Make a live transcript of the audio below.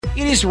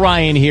It is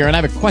Ryan here, and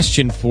I have a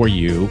question for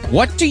you.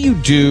 What do you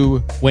do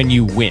when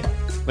you win?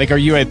 Like, are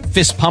you a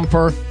fist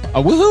pumper,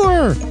 a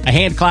woohooer, a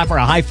hand clapper,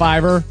 a high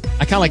fiver?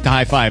 I kind of like the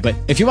high five, but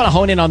if you want to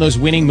hone in on those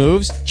winning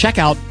moves, check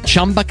out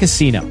Chumba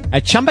Casino.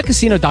 At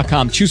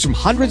ChumbaCasino.com, choose from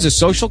hundreds of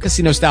social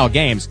casino-style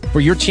games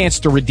for your chance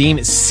to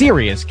redeem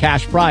serious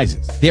cash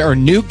prizes. There are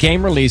new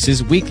game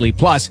releases weekly,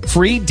 plus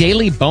free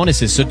daily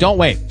bonuses. So don't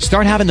wait.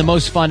 Start having the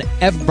most fun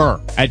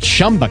ever at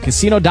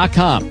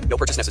ChumbaCasino.com. No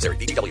purchase necessary.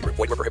 VGW. Void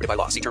where prohibited by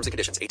law. See terms and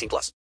conditions. 18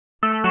 plus.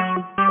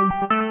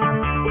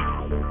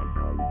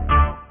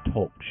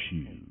 Talk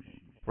shoes.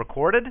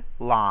 Recorded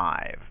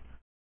live.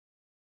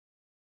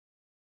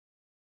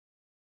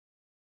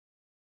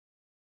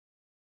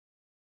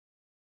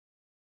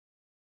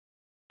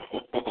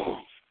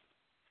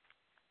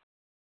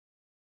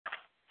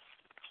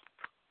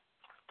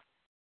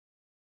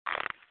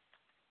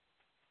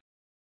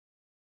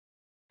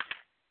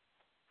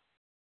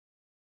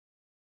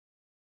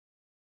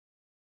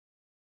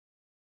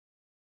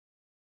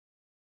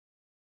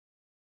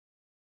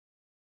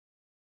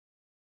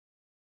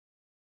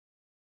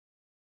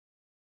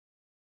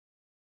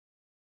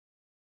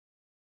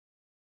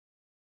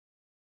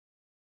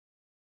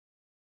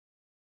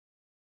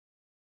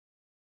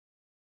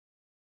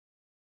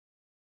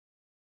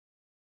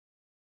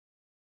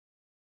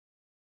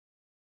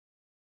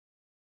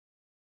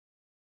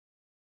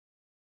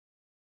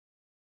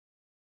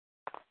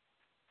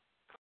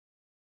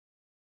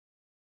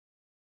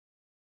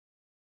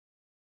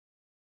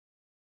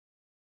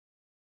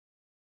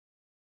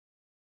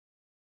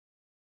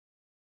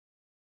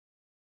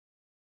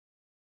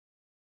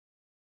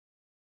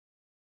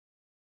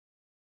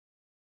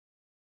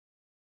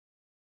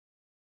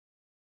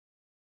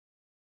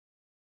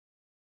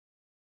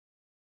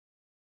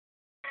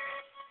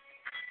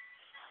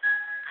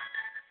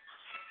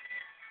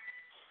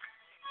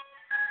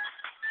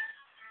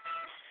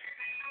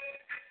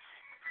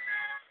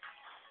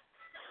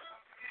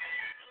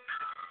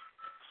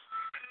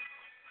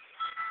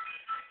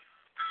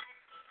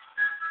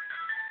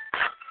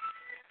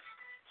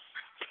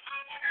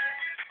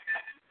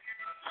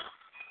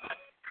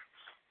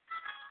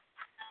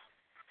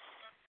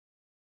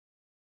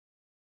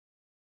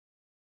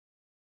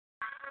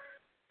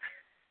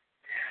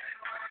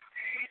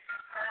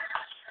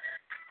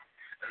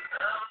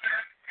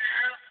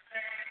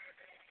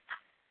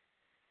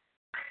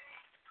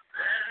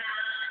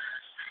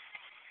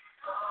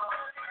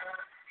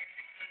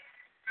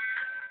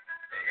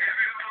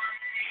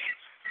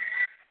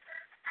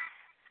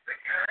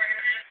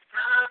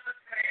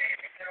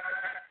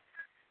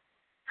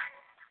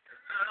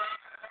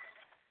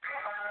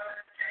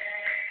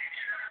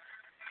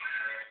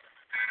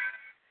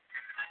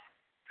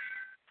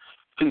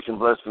 Peace and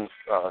blessings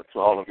to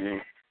all of you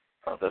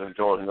that are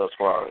joining us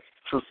for our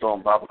True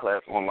Storm Bible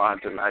class online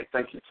tonight.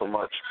 Thank you so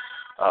much.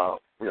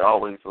 We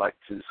always like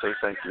to say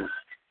thank you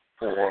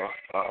for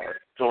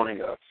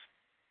joining us.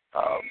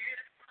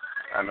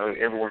 I know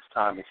everyone's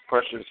time is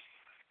precious,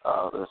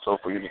 and so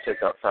for you to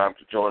take out time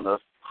to join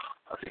us,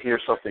 to hear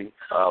something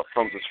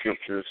from the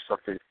Scriptures,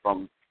 something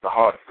from the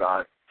heart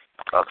of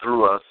God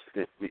through us,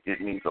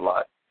 it means a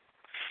lot.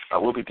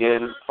 We'll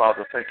begin.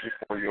 Father, thank you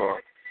for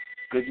your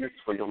goodness,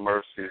 for your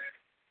mercy,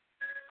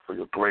 for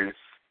your grace,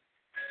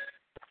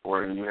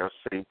 for you have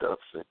saved us.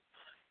 And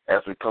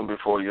as we come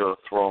before your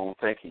throne,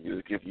 thanking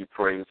you, give you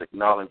praise,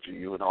 acknowledging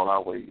you in all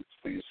our ways,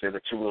 for you say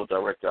that you will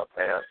direct our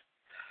path.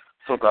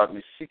 So, God,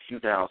 we seek you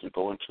now as we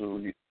go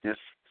into this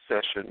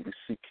session. We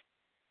seek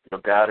your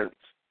guidance.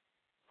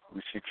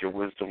 We seek your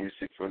wisdom. We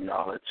seek your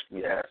knowledge.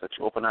 We ask that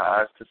you open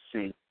our eyes to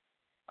see,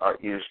 our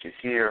ears to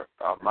hear,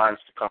 our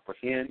minds to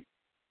comprehend,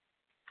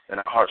 and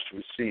our hearts to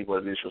receive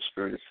what it is your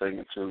Spirit is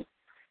saying to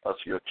us,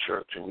 your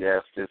church. And we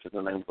ask this in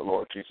the name of the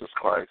Lord Jesus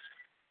Christ.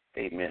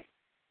 Amen.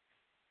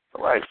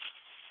 All right.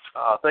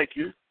 Thank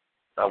you.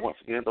 Once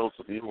again, those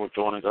of you who are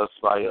joining us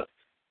via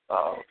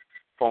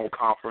phone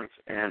conference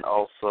and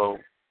also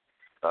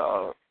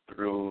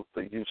through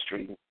the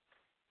Ustream.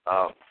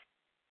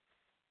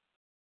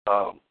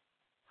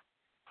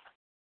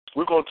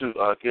 We're going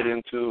to get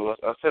into,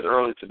 I said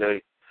earlier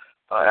today,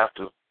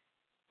 after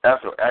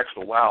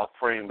actual while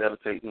praying,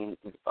 meditating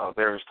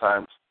various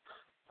times,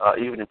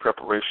 even in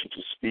preparation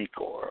to speak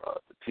or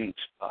to teach,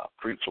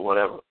 preach, or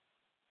whatever,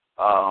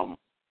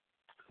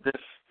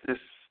 this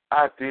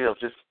idea of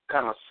just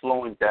kind of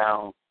slowing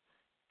down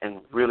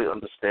and really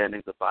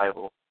understanding the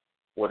Bible,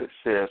 what it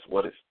says,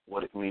 what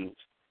it means.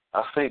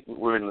 I think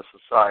we're in a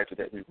society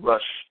that we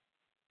rush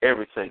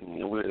everything,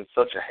 and we're in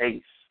such a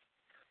haste,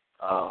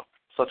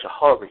 such a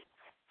hurry.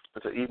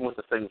 Because even with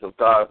the things of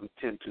God, we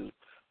tend to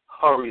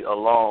hurry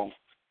along.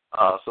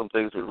 Some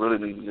things we really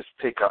need to just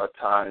take our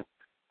time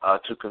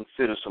to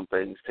consider some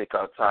things, take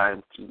our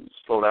time to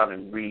slow down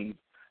and read,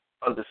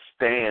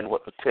 understand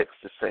what the text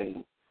is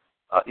saying,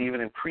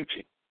 even in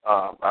preaching.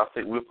 I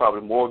think we're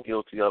probably more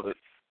guilty of it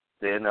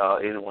than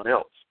anyone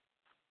else.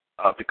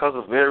 Because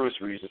of various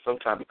reasons,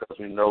 sometimes because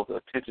we know the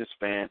attention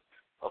span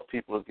of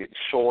people is getting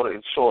shorter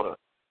and shorter,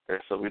 and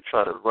so we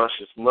try to rush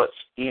as much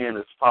in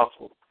as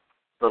possible.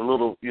 the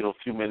little,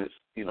 few minutes,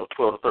 12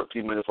 to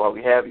 13 minutes while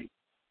we have you,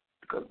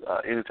 because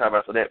anytime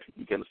after that, people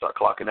begin to start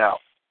clocking out.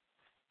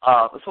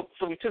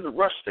 So we tend to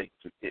rush things,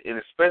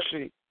 and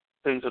especially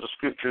things of the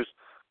scriptures,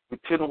 we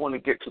tend to want to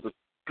get to the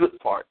good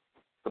part,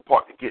 the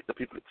part to get the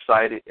people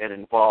excited and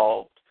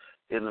involved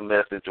in the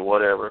message or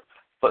whatever.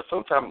 But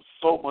sometimes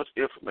so much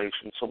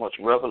information, so much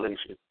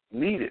revelation,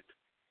 needed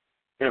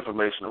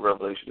information or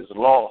revelation is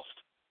lost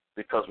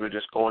because we're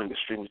just going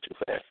extremely too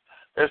fast.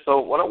 And so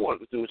what I wanted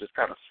to do is just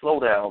kind of slow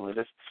down and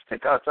just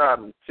take our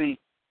time and see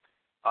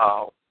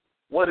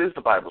what does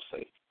the Bible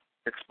say.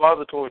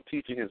 Expository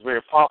teaching is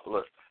very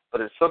popular,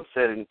 but in some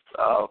settings,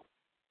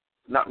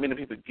 not many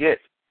people get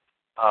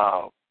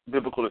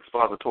biblical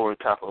expository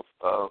type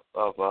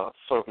of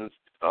sermons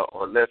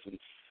or lessons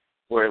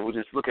where we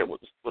just look at what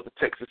the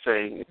text is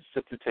saying and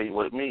simply tell you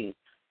what it means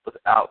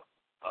without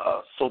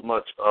so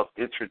much of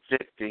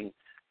interjecting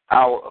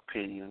our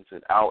opinions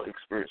and our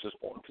experiences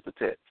onto the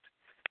text.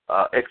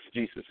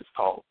 Exegesis is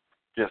called,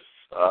 just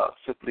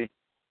simply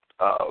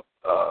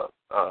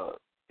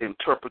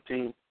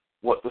interpreting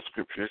what the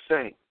scripture is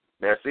saying.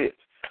 That's it.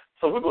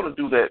 So we're going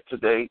to do that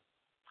today,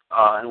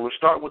 and we'll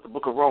start with the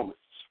book of Romans,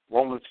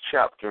 Romans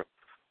chapter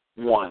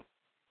 1.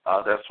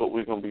 That's what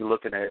we're going to be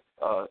looking at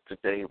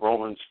today,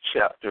 Romans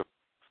chapter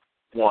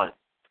 1.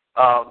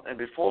 And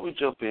before we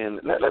jump in,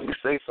 let me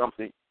say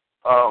something.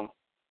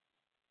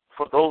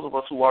 For those of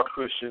us who are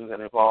Christians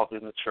and involved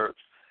in the church,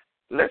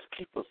 let's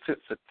keep a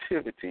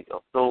sensitivity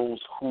of those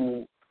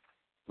who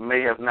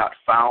may have not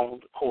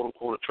found,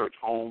 quote-unquote, a church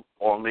home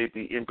or may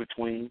be in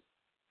between.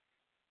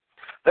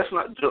 Let's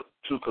not jump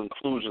to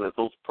conclusion that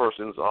those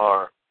persons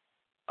are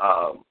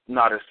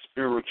not as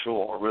spiritual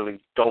or really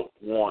don't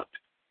want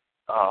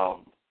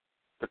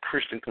the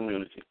Christian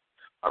community.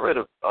 I read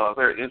a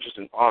very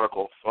interesting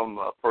article from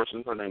a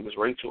person. Her name is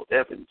Rachel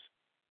Evans.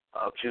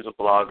 She's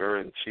a blogger,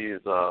 and she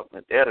is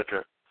an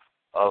editor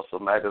of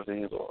some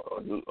magazines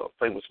or a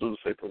famous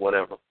newspaper,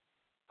 whatever.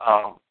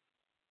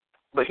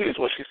 But here's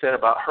what she said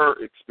about her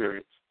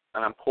experience,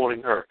 and I'm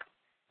quoting her.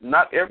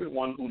 Not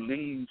everyone who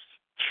leaves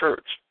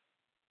church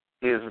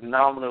is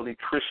nominally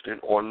Christian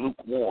or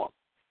lukewarm.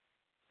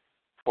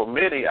 For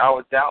many,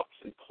 our doubts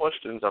and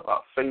questions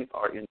about faith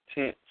are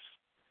intense.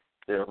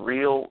 They're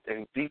real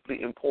and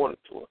deeply important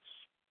to us.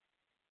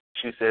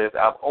 She says,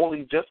 I've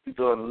only just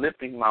begun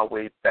limping my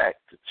way back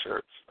to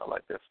church. I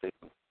like that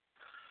statement.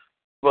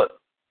 But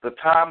the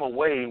time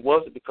away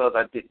wasn't because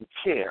I didn't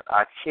care.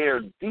 I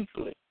cared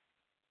deeply.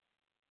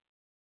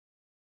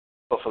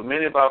 But for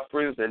many of our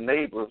friends and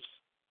neighbors,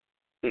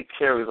 it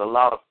carries a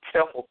lot of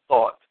careful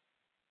thought,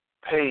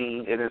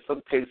 pain, and in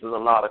some cases a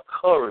lot of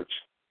courage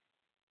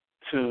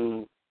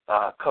to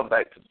come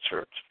back to the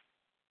church.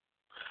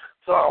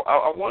 So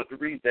I wanted to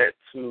read that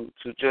to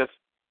just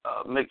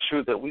make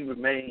sure that we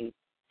remain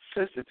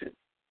sensitive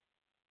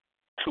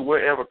to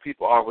wherever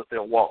people are with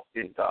their walk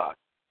in God.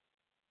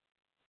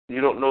 You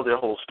don't know their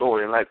whole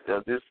story, and like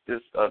this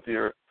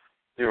dear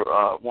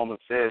woman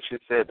said, she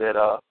said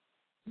that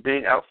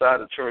being outside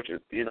the church,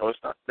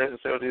 it's not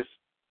necessarily this,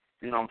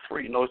 I'm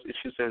free.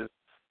 She said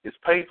it's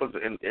painful,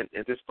 and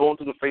just going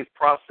through the faith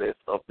process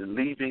of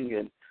believing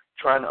and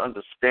trying to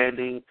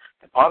understanding,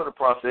 and part of the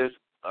process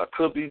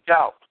could be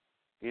doubt.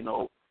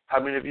 How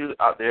many of you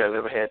out there have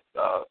ever had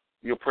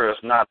your prayers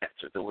not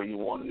answered the way you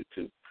wanted it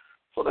to?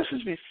 So let's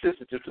just be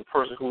sensitive to the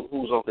person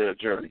who's on their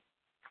journey.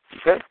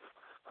 Okay?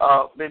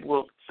 Maybe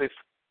we'll say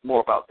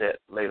more about that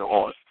later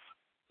on.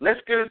 Let's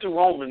get into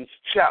Romans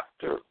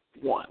chapter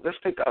 1. Let's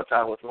take our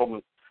time with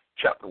Romans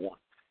chapter 1.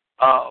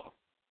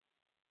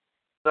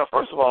 Now,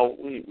 first of all,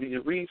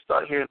 we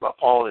start hearing about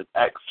Paul in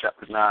Acts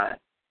chapter 9.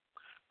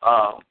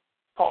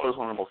 Paul is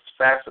one of the most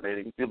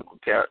fascinating biblical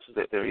characters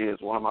that there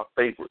is, one of my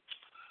favorites.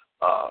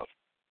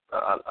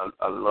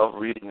 I love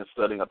reading and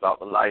studying about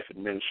the life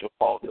and ministry of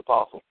Paul the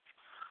Apostle.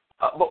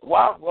 But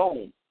while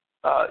Rome,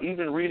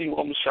 even reading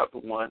Romans chapter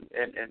 1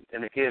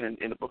 and again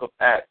in the book of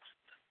Acts,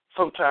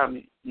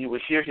 sometimes you will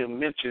hear him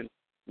mention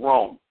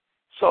Rome.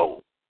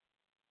 So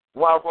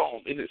while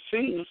Rome, and it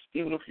seems,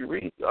 even if you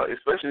read,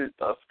 especially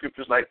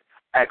scriptures like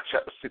Acts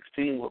chapter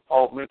 16, where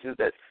Paul mentions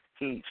that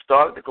he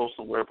started to go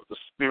somewhere, but the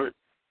Spirit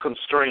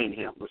constrained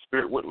him. The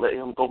Spirit wouldn't let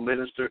him go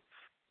minister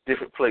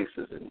different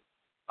places. And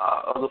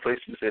other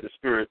places he said the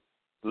Spirit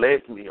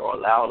led me or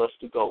allowed us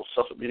to go,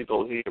 suffered me to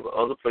go here, but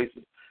other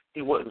places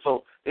he wouldn't.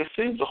 So it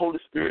seems the Holy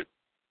Spirit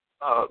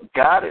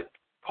guided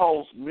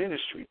Paul's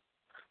ministry,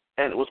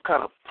 and it was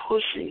kind of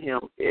pushing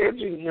him,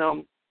 edging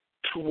him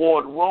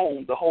toward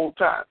Rome the whole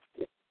time.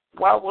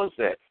 Why was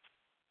that?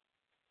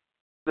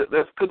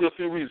 There could be a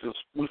few reasons.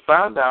 We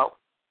found out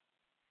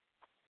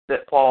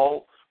that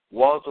Paul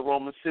was a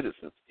Roman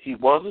citizen. He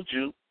was a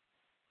Jew,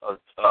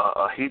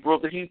 a Hebrew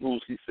of the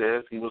Hebrews, he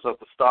says. He was of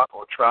the stock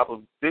or tribe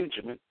of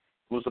Benjamin.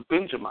 He was a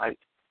Benjamite,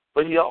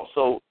 but he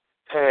also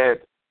had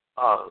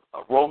a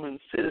Roman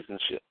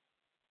citizenship.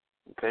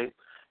 Okay?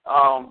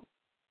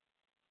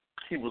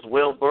 He was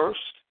well-versed.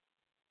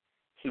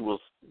 He was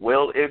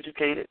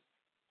well-educated.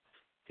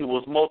 He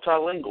was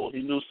multilingual.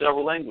 He knew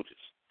several languages.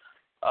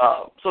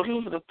 So he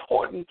was an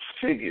important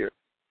figure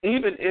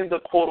even in the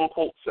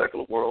quote-unquote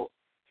secular world,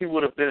 he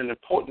would have been an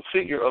important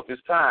figure of his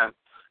time,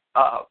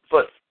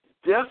 but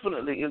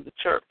definitely in the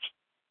church.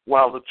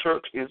 While the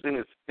church is in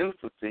its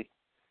infancy,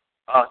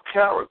 a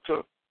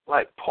character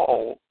like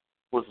Paul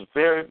was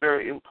very,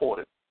 very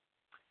important.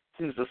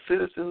 He's a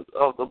citizen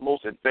of the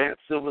most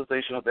advanced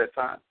civilization of that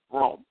time,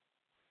 Rome.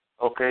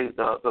 Okay,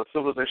 the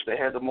civilization that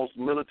had the most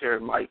military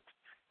might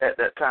at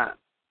that time,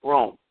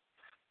 Rome.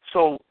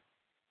 So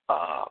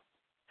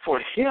for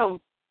him,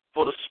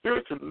 for the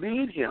Spirit to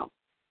lead him,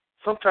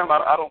 sometimes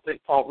I don't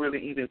think Paul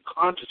really even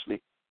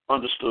consciously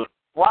understood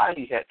why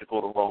he had to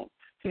go to Rome.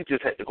 He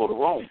just had to go to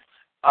Rome.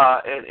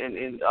 And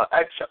in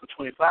Acts chapter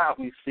 25,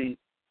 we see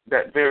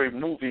that very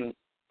moving,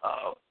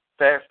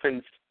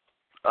 fast-paced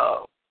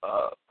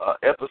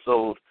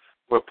episode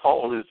where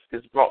Paul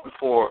is brought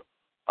before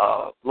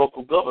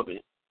local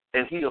government,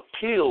 and he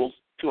appeals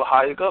to a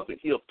higher government.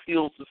 He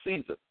appeals to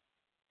Caesar.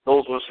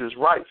 Those were his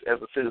rights as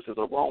a citizen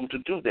of Rome to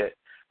do that.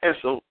 And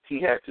so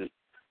he had to,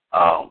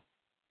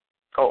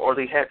 or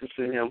they had to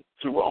send him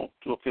to Rome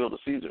to appeal to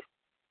Caesar.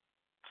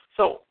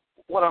 So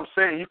what I'm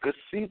saying, you could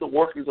see the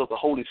workings of the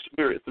Holy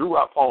Spirit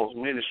throughout Paul's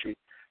ministry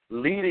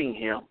leading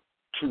him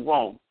to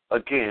Rome.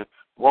 Again,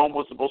 Rome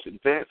was the most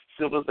advanced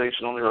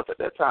civilization on the earth at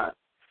that time.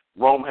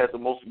 Rome had the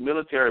most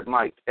military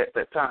might at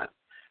that time.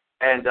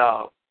 And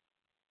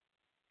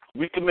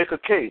we can make a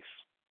case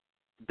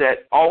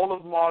that all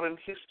of modern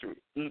history,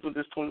 even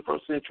this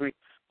 21st century,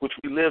 which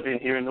we live in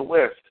here in the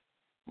West,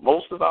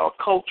 most of our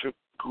culture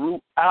grew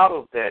out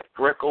of that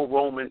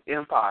Greco-Roman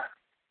Empire,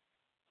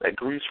 that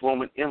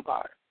Greece-Roman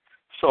Empire.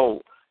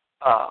 So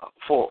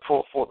for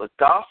the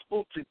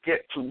gospel to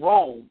get to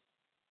Rome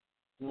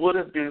would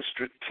have been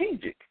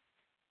strategic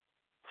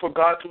for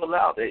God to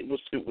allow that. It was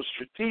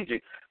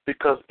strategic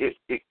because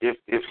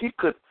if he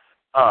could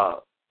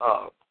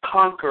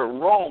conquer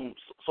Rome,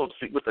 so to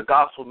speak, with the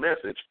gospel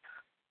message,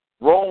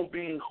 Rome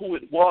being who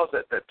it was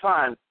at that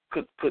time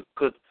could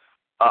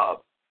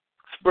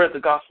spread the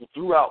gospel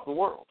throughout the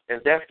world,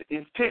 and that's the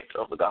intent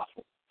of the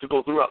gospel, to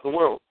go throughout the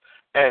world.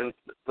 And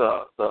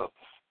the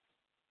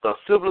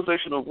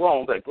civilization of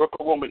Rome, that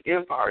Greco-Roman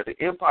Empire, the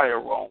Empire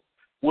of Rome,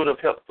 would have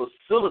helped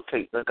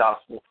facilitate the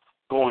gospel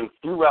going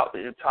throughout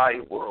the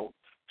entire world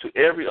to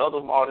every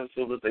other modern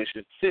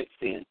civilization since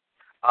then.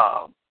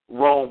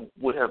 Rome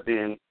would have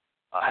been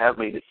have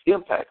made its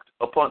impact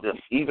upon them,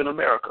 even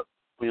America.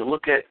 When you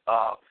look at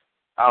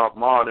our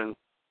modern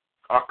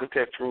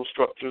architectural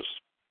structures,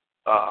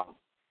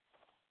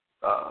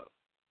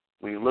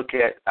 when you look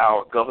at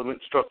our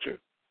government structure,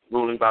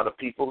 ruling by the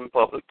people,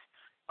 republic,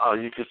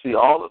 you can see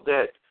all of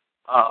that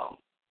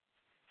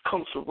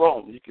comes from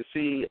Rome. You can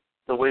see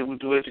the way we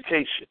do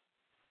education,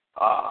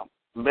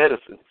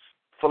 medicines,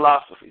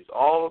 philosophies,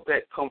 all of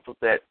that come from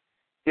that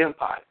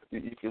empire.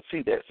 You can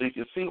see that. So you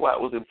can see why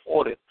it was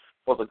important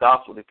for the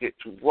gospel to get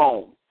to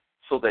Rome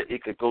so that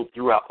it could go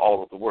throughout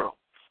all of the world.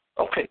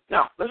 Okay,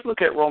 now let's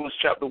look at Romans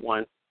chapter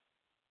 1,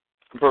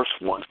 verse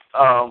 1.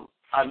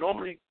 I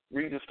normally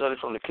read and study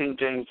from the King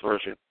James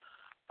Version.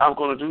 I'm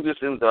going to do this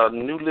in the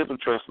New Living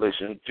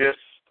Translation just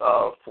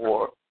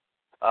for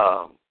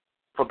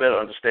better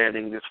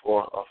understanding, this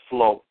for a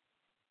flow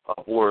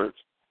of words.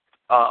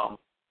 And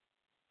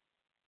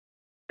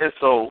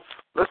so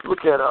let's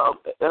look at,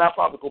 and I'll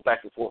probably go back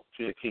and forth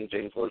to the King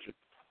James Version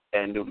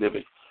and New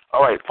Living.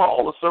 All right,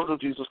 Paul, a servant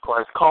of Jesus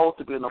Christ, called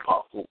to be an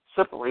apostle,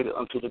 separated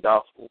unto the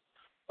gospel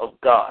of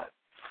God,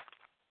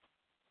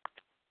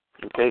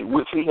 okay,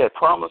 which he had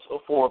promised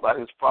afore by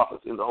his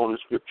prophets in the Holy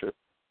Scripture,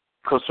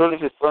 concerning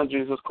his Son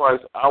Jesus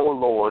Christ our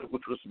Lord,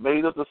 which was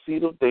made of the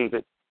seed of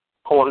David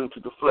according to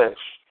the flesh,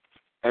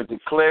 and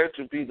declared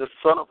to be the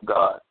Son of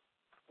God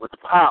with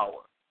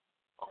power,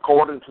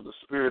 according to the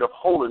Spirit of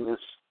holiness,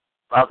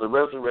 by the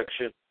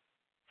resurrection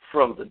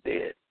from the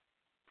dead.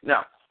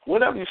 Now,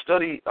 whenever you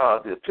study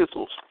the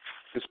epistles,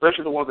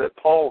 especially the ones that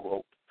Paul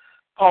wrote,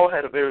 Paul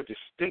had a very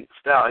distinct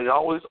style. He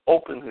always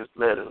opened his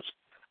letters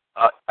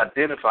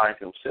identifying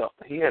himself.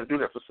 He had to do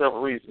that for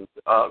several reasons.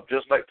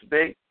 Just like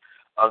today,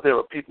 there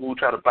are people who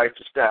try to bite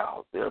your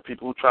style. There are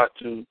people who try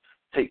to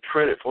take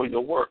credit for your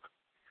work.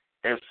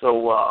 And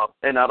so,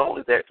 and not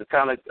only that, to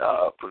kind of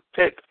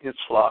protect his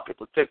flock and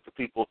protect the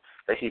people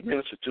that he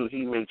ministered to,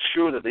 he made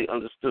sure that they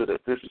understood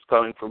that this is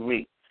coming from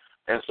me.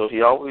 And so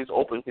he always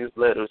opened his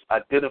letters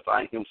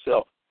identifying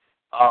himself.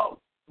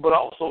 But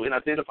also in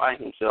identifying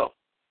himself,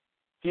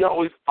 he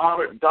always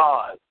honored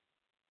God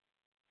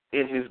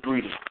in his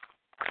greeting.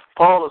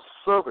 Paul, a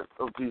servant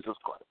of Jesus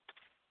Christ,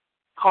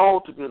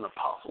 called to be an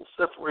apostle,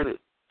 separated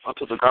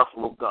unto the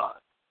gospel of God.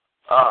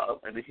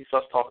 And then he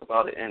starts talking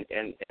about it and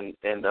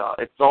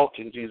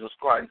exalting Jesus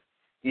Christ,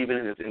 even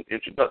in his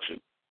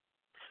introduction.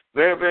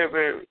 Very, very,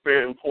 very,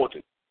 very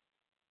important.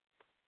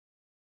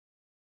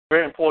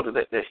 Very important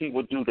that he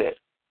would do that.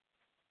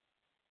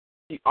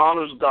 He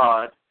honors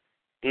God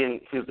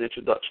in his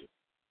introduction.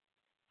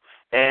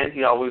 And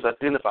he always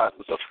identifies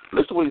himself.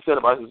 Listen to what he said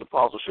about his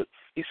apostleship.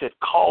 He said,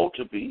 called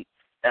to be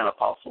an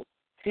apostle.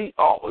 He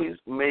always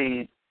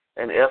made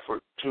an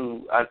effort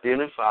to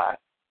identify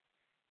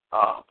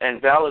and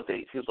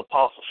validate his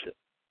apostleship.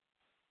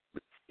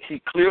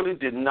 he clearly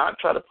did not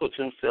try to put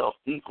himself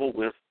equal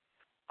with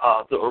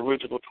the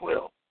original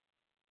 12.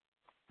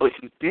 But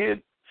he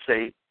did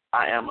say,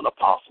 I am an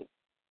apostle.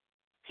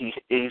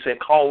 He's a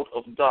called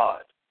of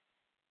God.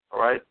 All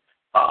right?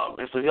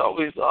 And so he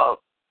always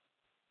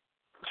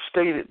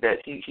stated that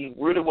he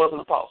really was an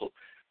apostle.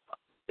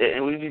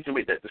 And we need to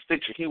make that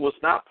distinction. He was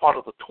not part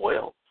of the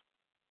 12.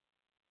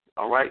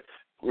 All right?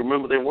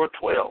 Remember, there were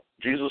 12.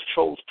 Jesus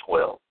chose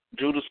 12.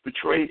 Judas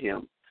betrayed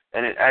him.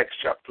 And in Acts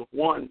chapter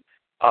 1,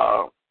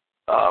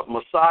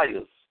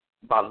 Messiah,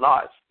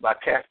 by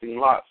casting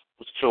lots,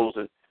 was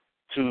chosen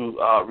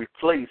to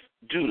replace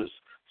Judas.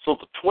 So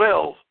the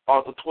 12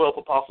 are the 12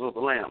 apostles of the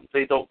Lamb.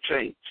 They don't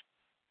change.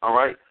 All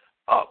right?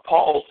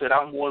 Paul said,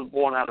 I'm one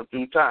born out of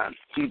due time.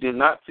 He did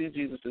not see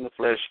Jesus in the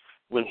flesh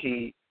when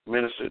he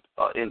ministered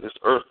in this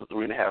earth for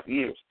 3.5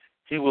 years.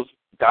 He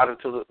got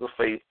into the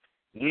faith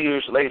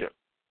years later.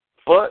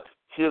 But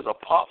his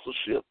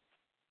apostleship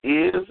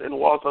is and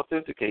was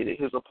authenticated.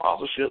 His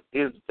apostleship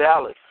is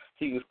valid.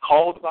 He is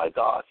called by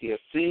God. He has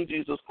seen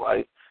Jesus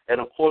Christ.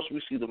 And, of course,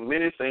 we see the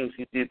many things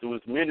he did through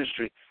his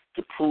ministry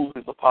to prove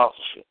his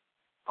apostleship.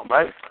 All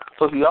right?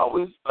 So he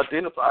always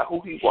identified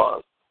who he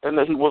was and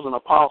that he was an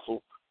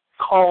apostle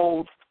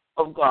called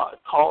of God,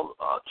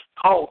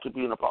 called to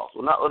be an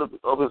apostle, not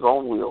of his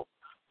own will,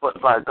 but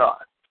by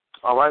God.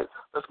 All right?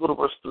 Let's go to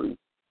verse 3.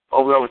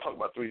 Oh, we already talked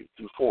about 3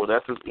 through 4.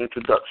 That's his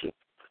introduction.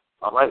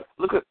 All right?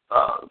 Look at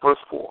verse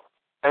 4.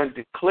 And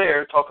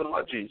declare, talking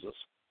about Jesus,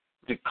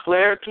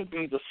 declare to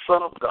be the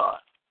Son of God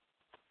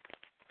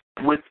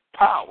with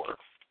power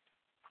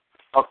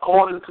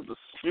according to the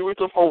Spirit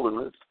of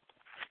holiness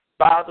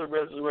by the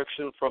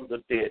resurrection from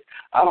the dead.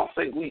 I don't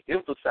think we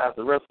emphasize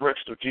the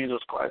resurrection of Jesus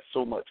Christ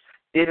so much.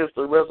 It is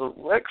the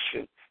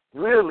resurrection,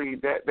 really,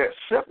 that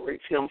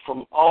separates him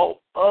from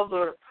all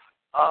other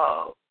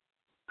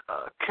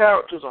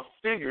characters or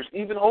figures,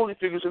 even holy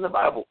figures in the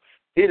Bible.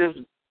 It is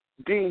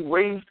being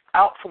raised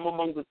out from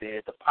among the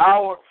dead, the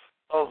power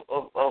of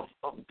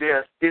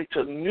death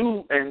into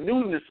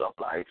newness of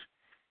life.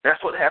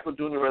 That's what happened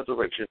during the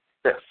resurrection,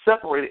 that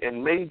separated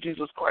and made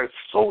Jesus Christ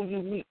so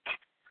unique.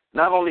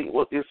 Not only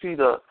is he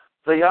the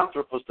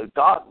Theanthropos, the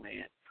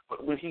God-man,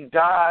 but when he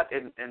died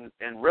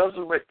and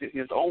resurrected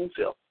his own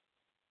self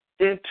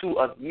into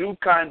a new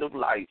kind of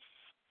life,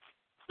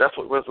 that's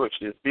what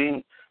resurrection is,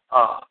 being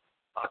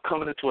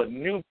coming into a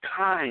new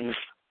kind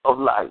of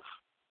life,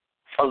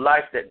 a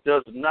life that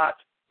does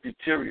not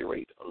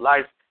deteriorate, a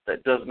life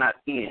that does not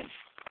end.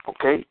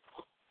 Okay?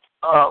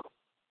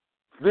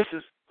 This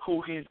is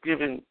who he's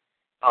giving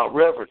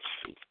reverence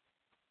to,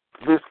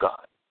 this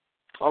God.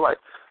 All right.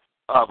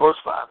 Verse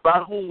 5, by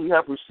whom we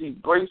have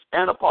received grace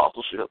and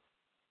apostleship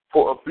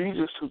for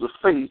obedience to the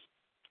faith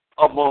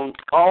among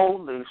all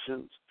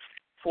nations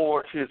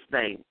for his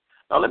name.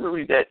 Now let me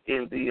read that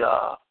in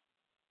the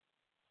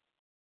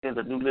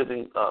New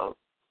Living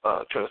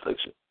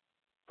Translation,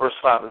 verse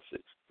 5 and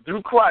 6.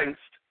 Through Christ,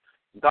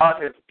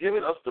 God has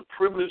given us the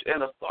privilege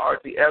and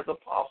authority as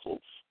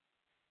apostles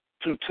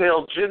to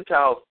tell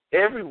Gentiles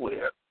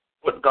everywhere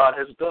what God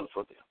has done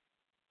for them,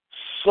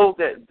 so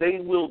that they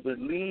will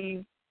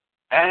believe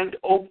and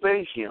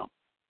obey him,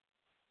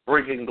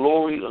 bringing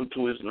glory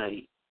unto his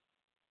name.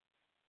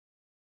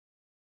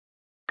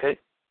 Okay?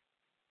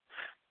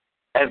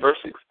 And verse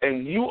 6,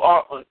 and you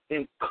are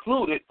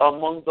included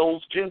among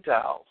those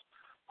Gentiles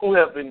who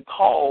have been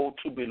called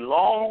to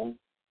belong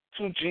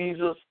to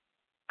Jesus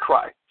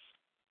Christ.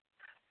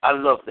 I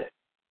love that.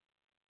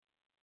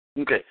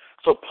 Okay,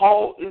 so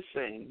Paul is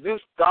saying this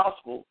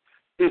gospel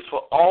is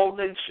for all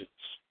nations.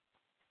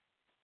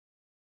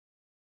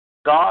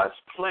 God's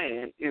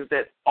plan is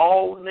that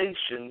all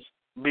nations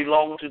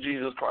belong to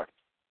Jesus Christ.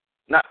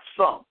 Not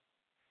some,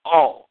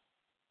 all.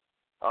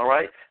 All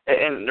right?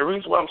 And the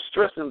reason why I'm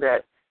stressing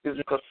that is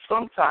because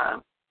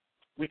sometimes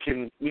we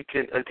can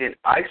again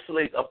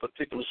isolate a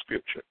particular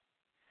scripture.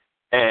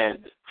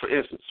 And for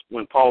instance,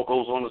 when Paul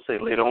goes on to say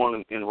later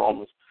on in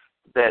Romans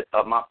that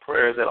my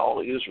prayer is that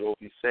all of Israel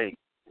be saved.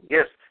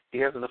 Yes, he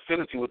has an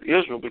affinity with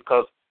Israel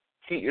because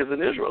he is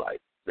an Israelite.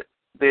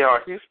 They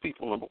are his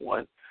people, number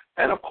one.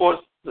 And of course,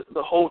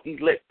 the whole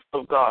elect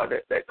of God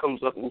that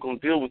comes up, and we're going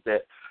to deal with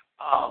that,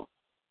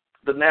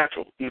 the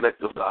natural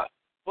elect of God.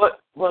 But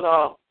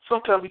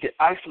sometimes we can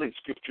isolate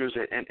scriptures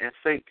and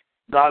think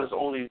God is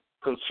only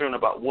concerned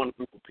about one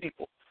group of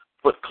people.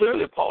 But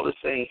clearly Paul is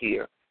saying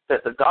here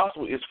that the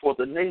gospel is for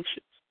the nations,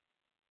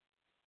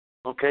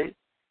 okay?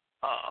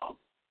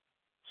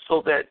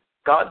 So that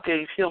God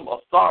gave him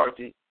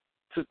authority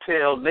to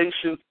tell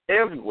nations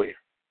everywhere,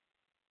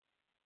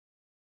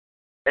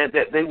 and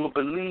that they will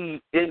believe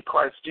in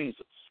Christ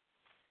Jesus.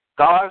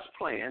 God's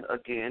plan,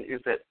 again,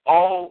 is that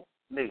all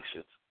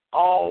nations,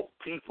 all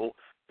people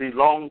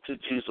belong to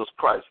Jesus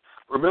Christ.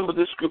 Remember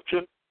this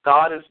scripture,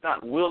 God is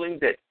not willing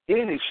that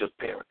any should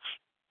perish,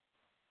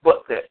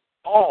 but that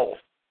all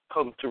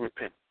come to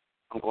repent.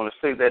 I'm going to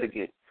say that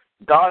again.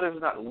 God is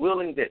not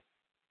willing that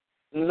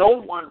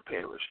no one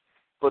perish,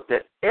 but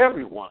that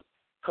everyone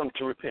come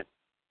to repent.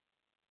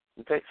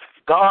 Okay?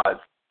 God's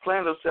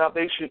plan of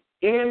salvation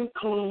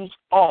includes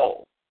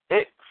all,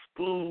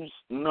 excludes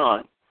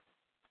none,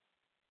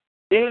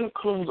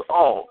 includes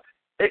all,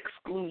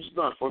 excludes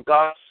none. For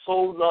God so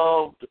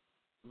loved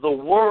the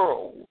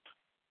world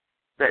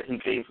that he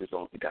gave his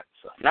only begotten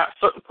Son. Not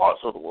certain parts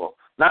of the world,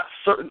 not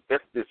certain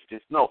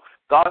ethnicities. No,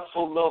 God so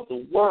loved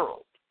the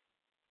world,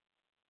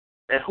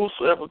 and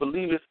whosoever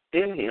believeth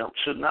in him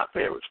should not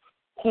perish.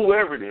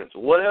 Whoever it is,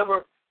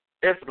 whatever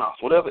ethnos,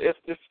 whatever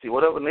ethnicity,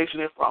 whatever nation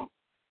they're from,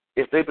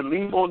 if they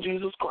believe on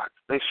Jesus Christ,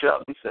 they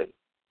shall be saved.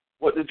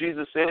 What did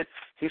Jesus say?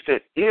 He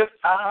said, if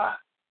I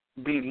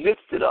be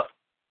lifted up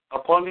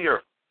upon the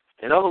earth.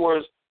 In other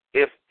words,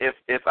 if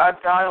I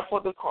die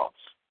upon the cross,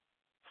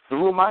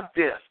 through my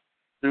death,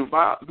 through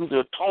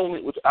the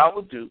atonement which I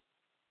would do,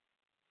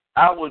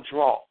 I will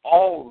draw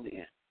all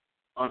men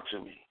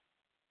unto me.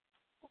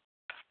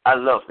 I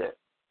love that.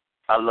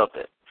 I love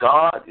that.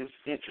 God is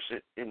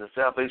interested in the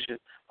salvation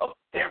of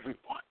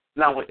everyone.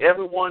 Now, will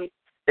everyone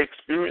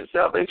experience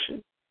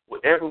salvation?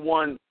 Will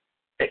everyone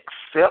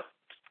accept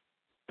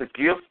the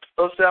gift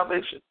of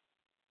salvation?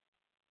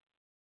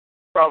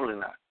 Probably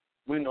not.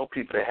 We know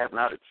people that have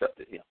not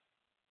accepted him.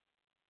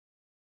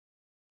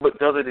 But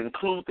does it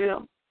include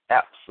them?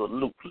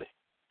 Absolutely.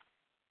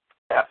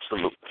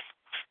 Absolutely.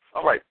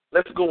 All right,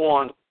 let's go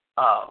on.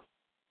 All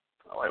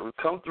right, we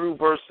come through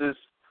verses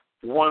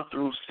 1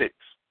 through 6.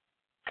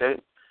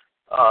 Okay?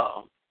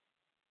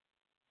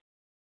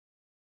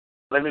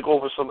 Let me go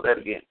over some of that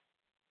again.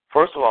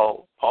 First of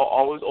all, Paul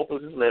always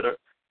opens his letter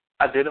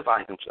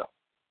identifying himself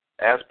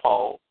as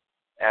Paul,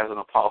 as an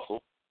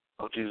apostle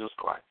of Jesus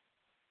Christ.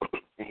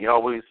 And he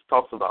always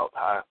talks about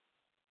how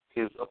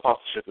his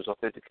apostleship is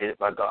authenticated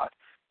by God.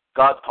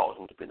 God called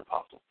him to be an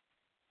apostle.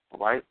 All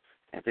right?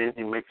 And then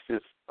he makes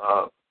his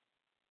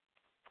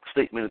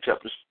statement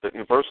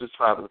in verses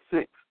 5 and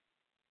 6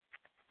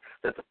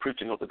 that the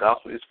preaching of the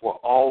gospel is for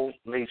all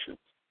nations,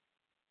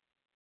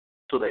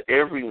 so that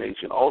every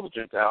nation, all the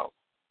Gentiles,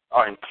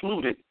 are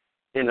included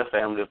in the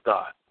family of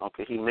God.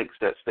 Okay, he makes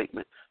that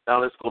statement.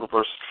 Now let's go to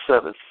verse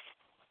 7.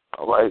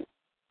 All right,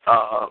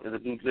 in the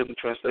New Living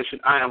Translation,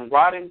 I am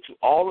writing to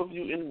all of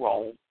you in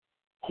Rome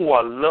who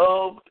are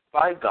loved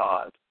by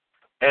God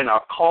and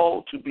are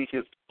called to be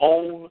his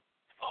own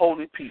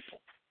holy people.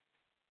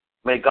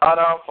 May God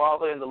our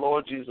Father and the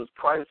Lord Jesus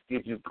Christ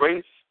give you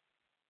grace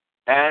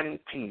and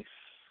peace.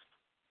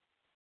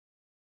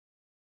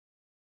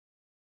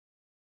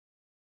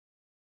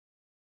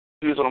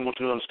 Here's what I want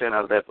you to understand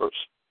out of that verse.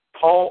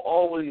 Paul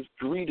always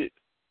greeted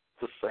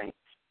the saints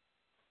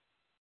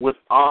with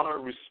honor,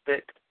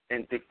 respect,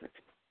 and dignity.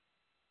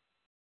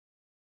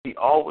 He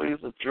always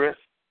addressed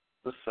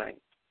the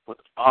saints with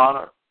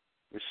honor,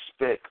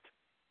 respect,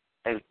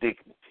 and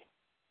dignity.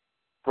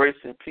 Grace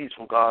and peace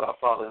from God our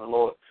Father and the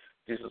Lord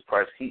Jesus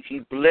Christ. He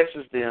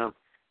blesses them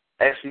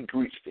as he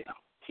greets them.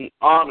 He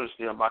honors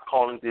them by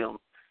calling them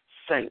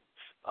saints,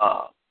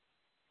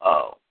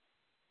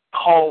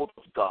 called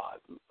of God,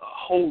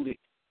 holy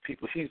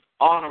people. He's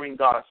honoring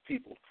God's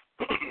people.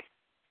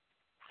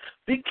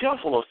 Be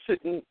careful of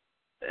sitting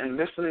and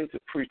listening to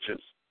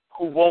preachers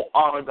who won't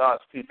honor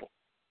God's people.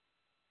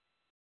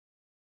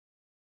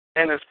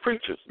 And as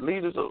preachers,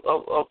 leaders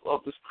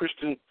of this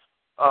Christian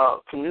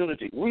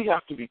community, we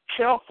have to be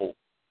careful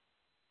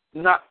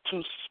not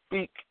to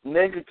speak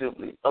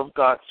negatively of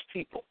God's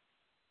people.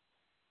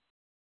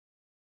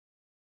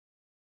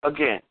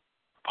 Again,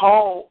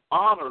 Paul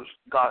honors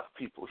God's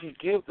people. He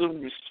gives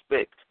them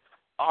respect,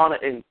 honor,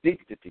 and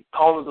dignity,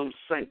 calling them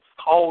saints,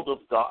 called of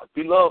God,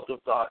 beloved of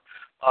God,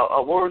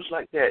 words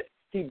like that.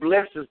 He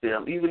blesses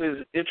them, even in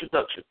his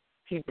introduction.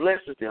 He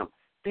blesses them.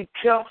 Be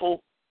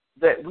careful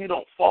that we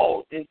don't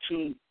fall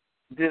into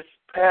this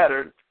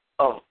pattern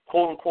of,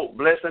 quote-unquote,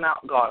 blessing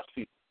out God's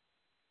people,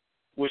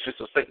 which is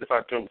a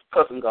sanctified term,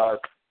 cussing God's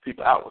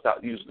people out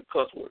without using the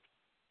cuss word.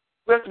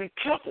 We have to be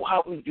careful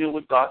how we deal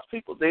with God's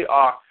people. They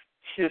are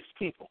his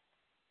people.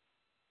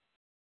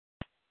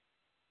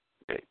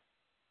 Okay.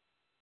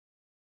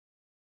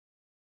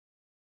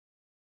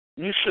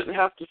 You shouldn't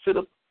have to sit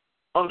up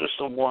under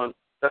someone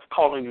that's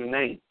calling you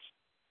names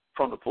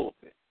from the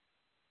pulpit.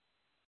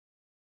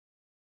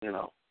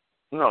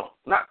 No,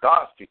 not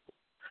God's people.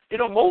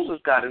 Moses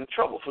got in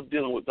trouble for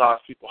dealing with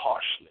God's people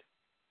harshly.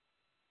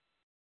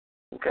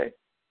 Okay?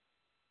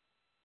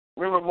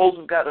 Remember,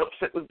 Moses got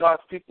upset with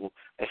God's people,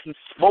 and he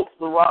smoked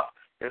the rock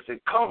and said,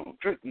 come,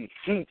 drink these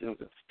heathens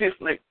and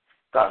stiff-necked.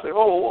 God said,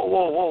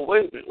 whoa,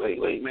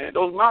 wait, man,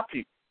 those are my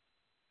people.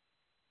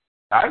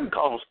 I can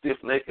call them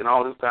stiff-necked and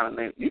all this kind of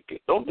name. You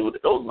don't do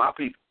it. Those are my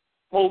people.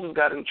 Moses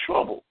got in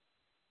trouble.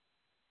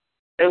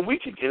 And we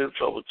can get in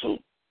trouble, too.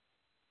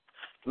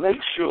 Make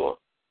sure,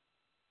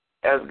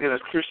 as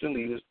Christian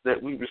leaders,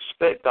 that we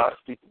respect God's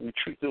people. We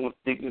treat them with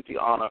dignity,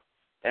 honor,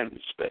 and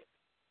respect.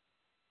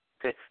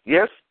 Okay?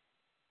 Yes,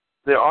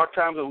 there are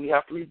times that we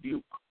have to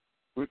rebuke,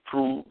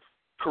 reprove,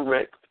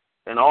 correct,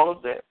 and all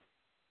of that.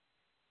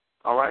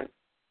 All right?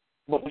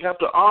 But we have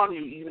to honor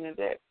you even in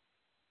that.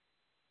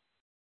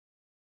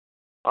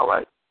 All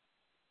right?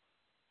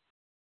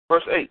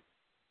 Verse 8.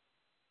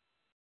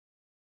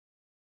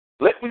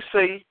 Let me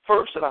say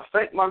first that I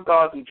thank my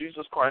God through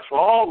Jesus Christ for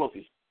all of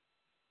you,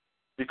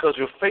 because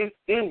your faith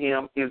in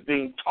him is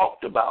being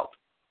talked about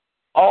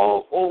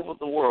all over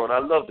the world. I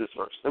love this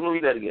verse. Let me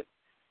read that again.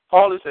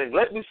 Paul is saying,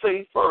 let me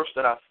say first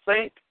that I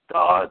thank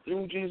God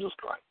through Jesus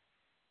Christ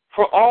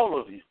for all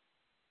of you,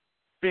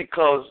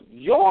 because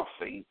your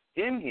faith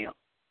in him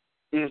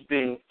is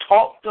being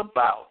talked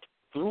about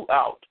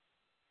throughout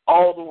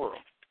all the world.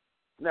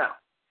 Now,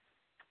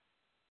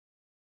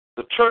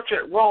 the church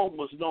at Rome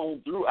was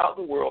known throughout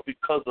the world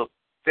because of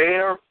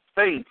their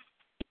faith,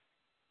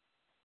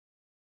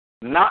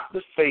 not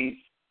the faith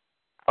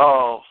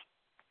of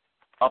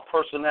a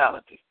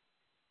personality.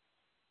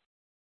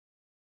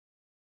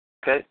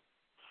 Okay?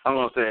 I'm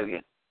going to say it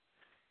again.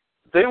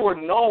 They were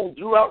known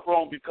throughout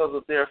Rome because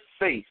of their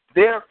faith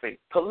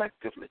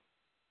collectively,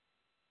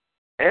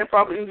 and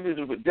probably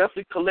individually, but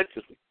definitely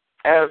collectively,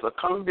 as a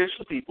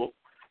congregation of people.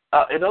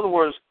 In other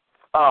words,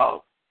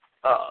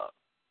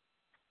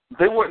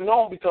 they weren't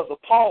known because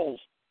of Paul's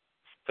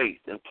faith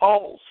and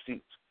Paul's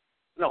feet.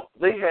 No,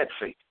 they had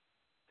faith.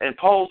 And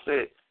Paul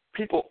said,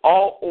 people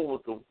all over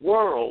the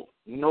world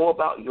know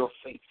about your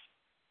faith.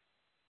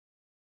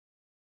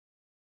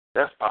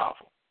 That's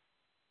powerful.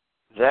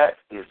 That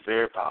is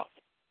very powerful.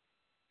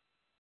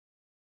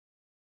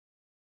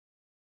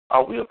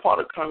 Are we a part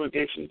of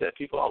congregations that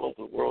people all over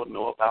the world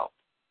know about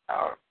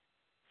our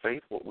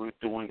faith, what we're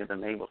doing in the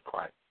name of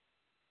Christ?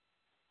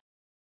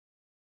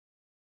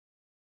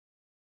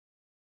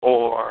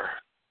 Or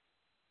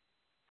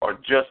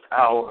just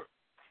our,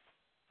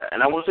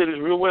 and I want to say this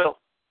real well,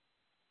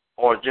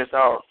 or just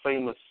our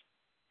famous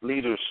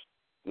leaders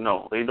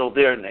know. They know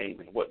their name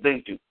and what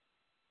they do.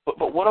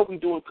 But what are we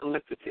doing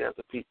collectively as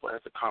a people,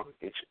 as a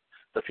congregation,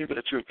 the people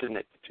that you're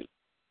connected to?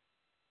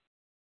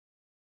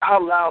 How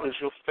loud is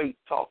your faith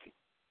talking?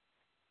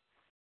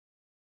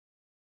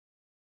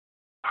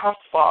 How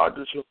far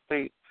does your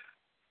faith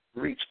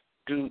reach?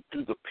 Do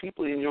the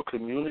people in your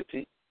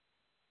community,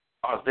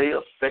 are they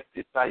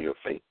affected by your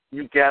faith?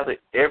 You gather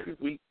every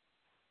week,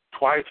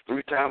 twice,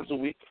 3 times a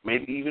week,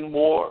 maybe even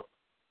more,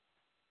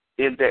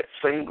 in that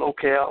same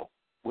locale,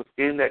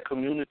 within that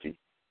community.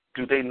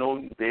 Do they know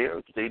you there?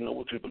 Do they know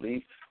what you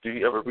believe? Do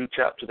you ever reach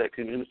out to that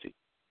community?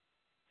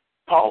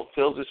 Paul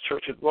tells his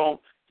church at Rome,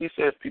 he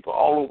says people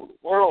all over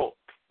the world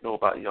know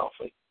about your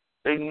faith.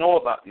 They know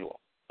about you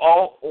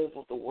all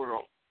over the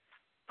world,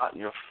 about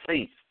your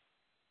faith.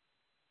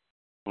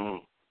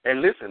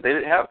 And listen, they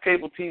didn't have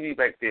cable TV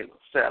back then,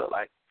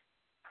 satellite.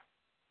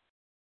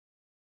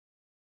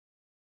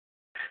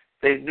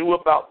 They knew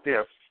about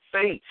their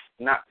faith,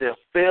 not their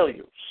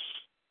failures.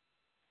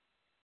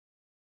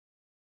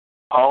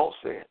 Paul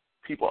said,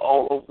 people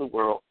all over the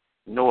world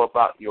know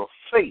about your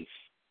faith.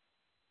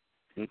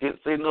 He didn't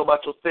say know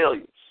about your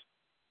failures.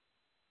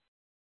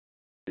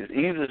 It's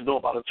easy to know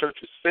about a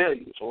church's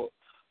failures or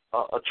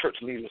a church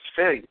leader's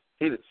failure.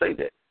 He didn't say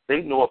that.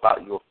 They know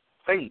about your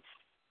faith.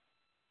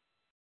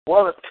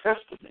 What a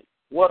testament.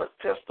 What a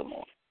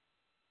testimony.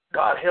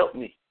 God, help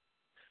me.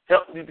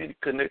 Help me be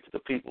connected to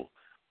people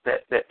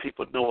that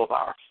people know of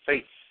our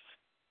faith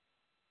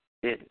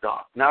in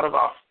God. Not of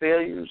our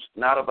failures,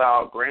 not of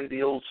our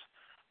grandiose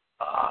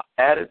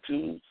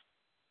attitudes,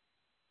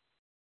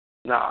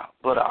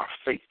 but our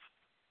faith.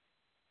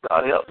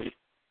 God, help me.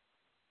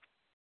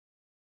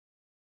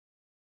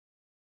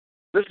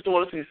 Listen to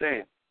what he's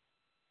saying.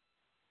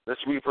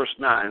 Let's read verse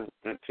 9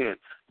 and 10.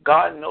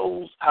 God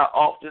knows how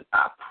often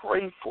I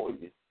pray for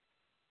you.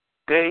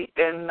 Day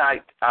and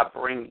night I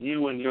bring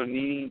you and your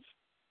needs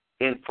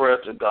in prayer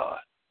to God,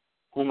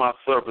 whom I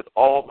serve with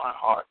all my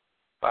heart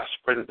by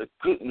spreading the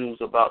good news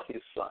about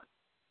his Son.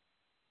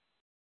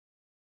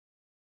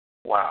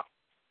 Wow.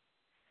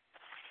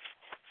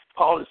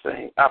 Paul is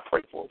saying, I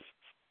pray for you.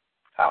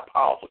 How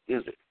powerful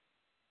is it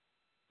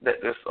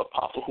that this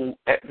apostle, who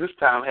at this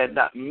time had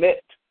not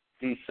met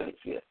these saints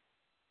yet,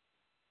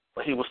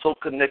 but he was so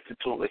connected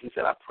to them that he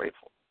said, I pray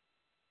for them.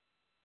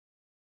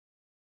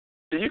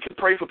 So you can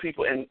pray for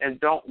people and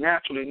don't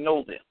naturally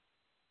know them.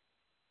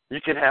 You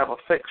can have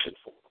affection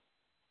for them.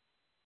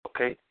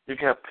 Okay? You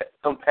can have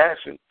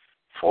compassion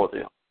for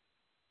them.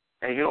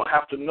 And you don't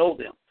have to know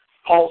them.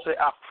 Paul said,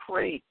 I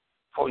pray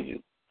for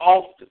you.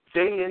 Often,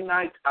 day and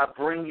night, I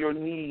bring your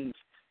needs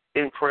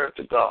in prayer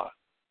to God.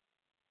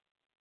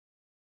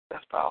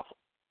 That's powerful.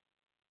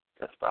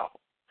 That's powerful.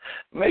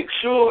 Make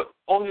sure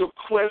on your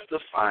quest to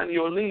find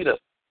your leader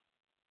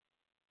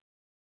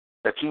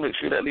that you make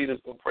sure that leader is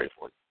going to pray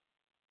for you.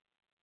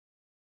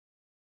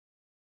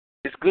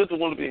 It's good to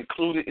want to be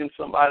included in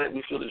somebody that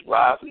we feel is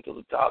rising to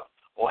the top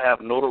or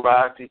have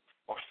notoriety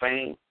or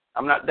fame.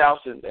 I'm not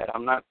doubting that.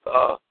 I'm not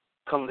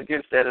coming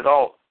against that at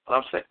all. But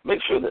I'm saying make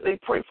sure that they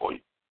pray for you.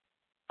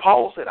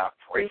 Paul said, I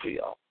pray for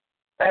y'all.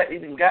 I hadn't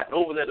even gotten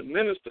over there to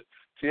minister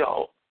to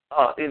y'all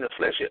in the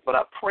flesh yet, but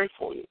I pray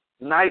for you.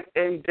 Night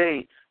and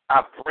day,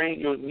 I bring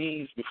your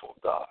needs before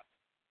God.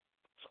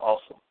 It's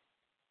awesome.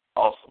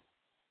 Awesome.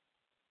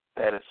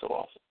 That is so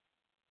awesome.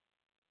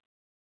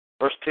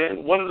 Verse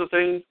 10, one of the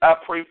things I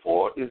pray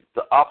for is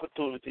the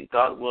opportunity,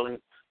 God willing,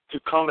 to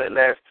come at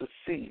last to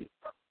see you.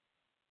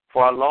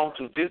 For I long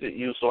to visit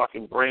you so I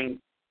can bring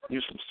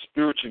you some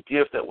spiritual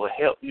gift that will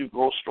help you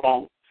grow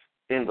strong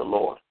in the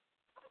Lord.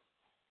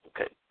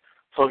 Okay.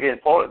 So again,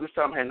 Paul at this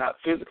time had not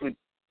physically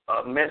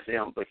met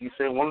them, but he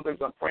said one of the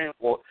things I'm praying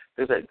for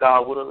is that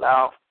God would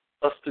allow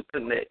us to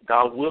connect.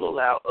 God will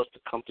allow us to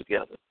come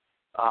together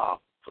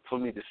for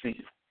me to see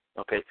you.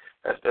 Okay,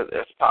 that's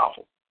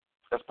powerful.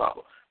 That's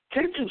powerful.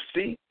 Can't you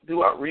see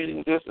throughout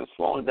reading this and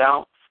slowing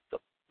down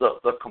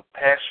the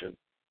compassion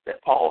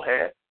that Paul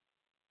had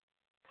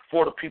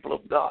for the people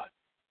of God?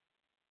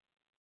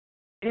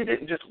 He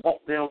didn't just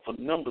want them for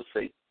numbers'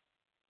 sake.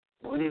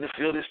 We need to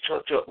fill this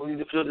church up. We need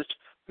to fill this.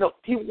 No,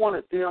 he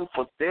wanted them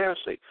for their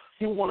sake.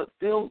 He wanted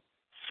them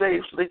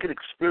saved so they could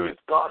experience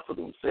God for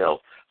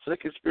themselves, so they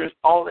could experience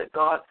all that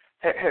God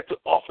had to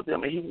offer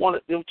them. And he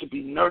wanted them to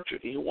be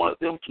nurtured. He wanted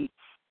them to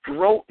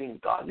grow in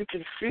God. You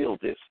can feel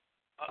this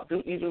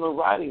through even the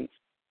writings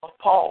of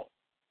Paul.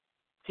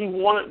 He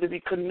wanted to be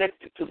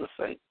connected to the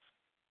saints.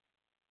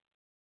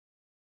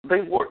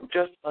 They weren't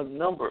just a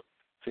number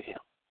to him.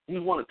 He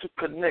wanted to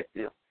connect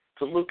them,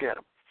 to look at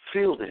them,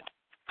 feel them,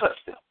 touch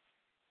them.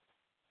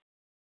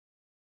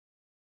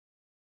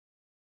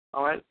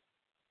 All right?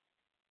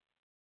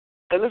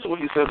 And this is what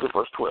he says in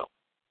verse 12.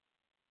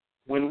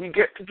 When we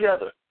get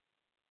together,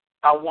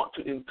 I want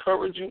to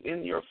encourage you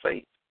in your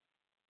faith,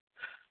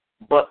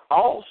 but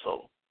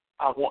also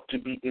I want to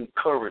be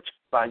encouraged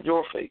by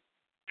your faith.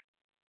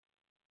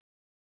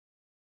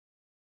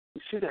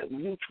 You see that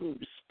mutual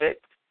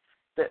respect,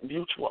 that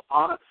mutual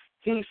honor?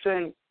 He's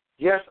saying,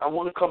 yes, I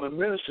want to come and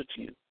minister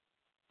to you,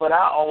 but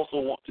I also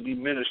want to be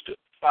ministered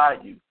by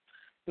you.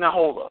 Now,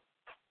 hold up.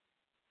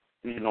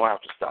 You know I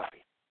have to stop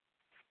you.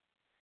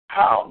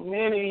 How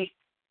many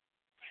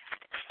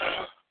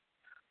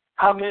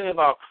of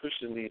our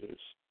Christian leaders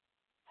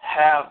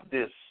have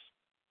this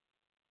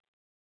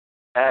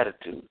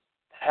attitude,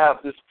 have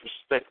this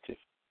perspective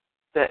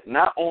that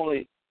not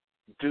only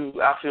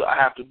do I feel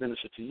I have to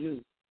minister to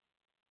you,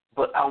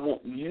 but I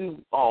want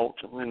you all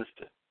to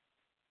minister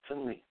to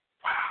me?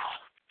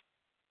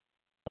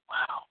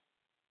 Wow.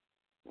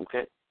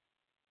 Okay?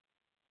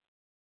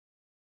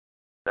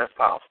 That's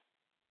powerful.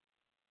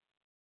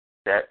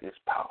 That is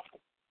powerful.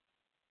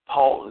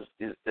 Paul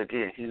is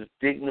again, he's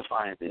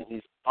dignifying them.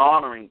 He's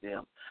honoring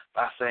them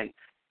by saying,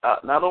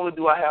 not only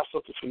do I have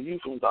something for you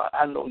from God,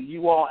 I know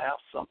you all have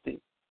something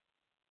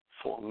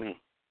for me.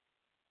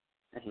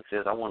 And he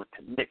says, I want to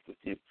connect with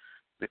you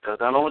because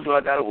not only do I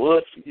got a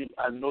word for you,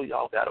 I know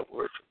y'all got a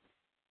word for me.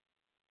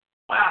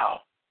 Wow.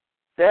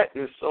 That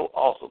is so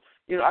awesome.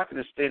 You know, I could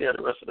just stay there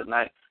the rest of the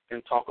night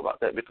and talk about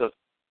that because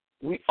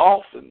we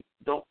often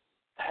don't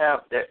have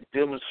that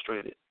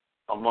demonstrated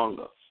among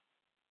us,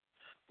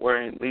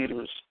 wherein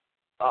leaders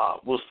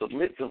will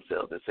submit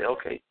themselves and say,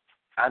 okay,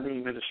 I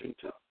need ministry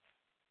too.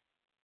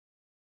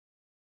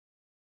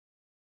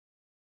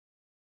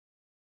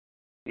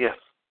 Yes.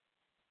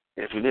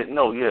 If you didn't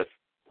know, yes,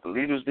 the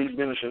leaders need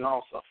ministry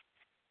also.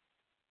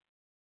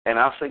 And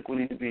I think we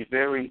need to be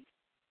very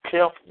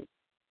careful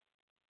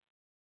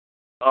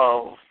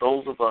of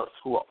those of us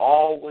who are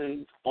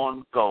always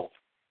on go,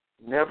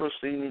 never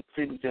seeming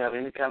to have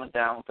any kind of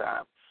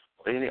downtime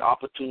or any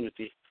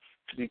opportunity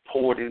to be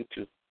poured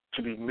into,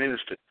 to be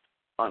ministered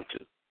unto.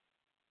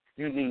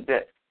 You need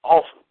that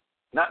often,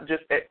 not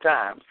just at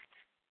times.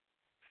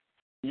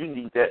 You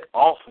need that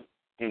often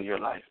in your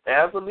life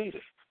as a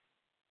leader.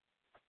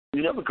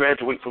 You never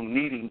graduate from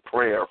needing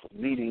prayer,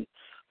 from needing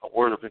a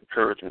word of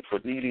encouragement, for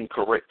needing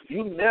correction.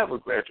 You never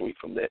graduate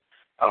from that.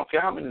 I don't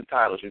care how many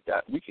titles you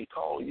got. We can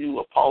call you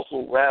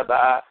apostle,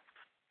 rabbi,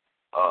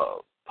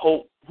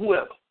 pope,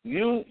 whoever.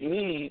 You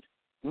need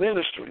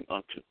ministering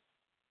unto.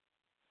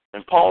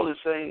 And Paul is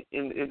saying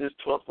in this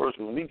 12th verse,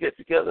 when we get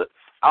together,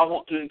 I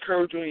want to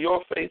encourage you in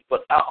your faith,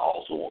 but I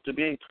also want to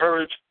be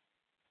encouraged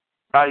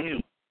by you.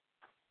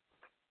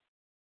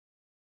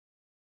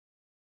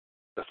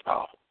 That's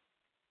powerful.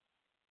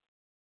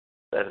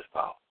 That is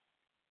powerful.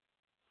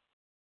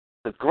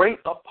 The great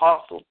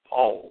apostle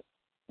Paul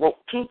wrote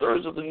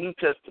 2/3 of the New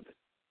Testament.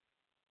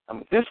 I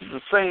mean, this is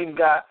the same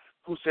guy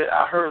who said,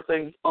 I heard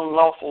things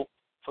unlawful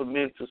for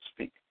men to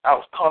speak. I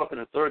was caught up in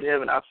the third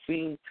heaven. I've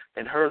seen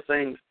and heard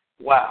things.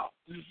 Wow.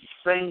 This is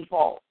the same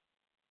Paul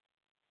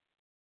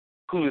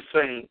who is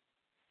saying,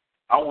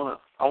 I want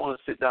to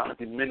sit down and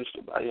be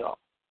ministered by y'all.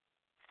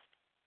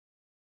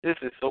 This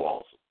is so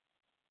awesome.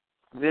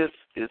 This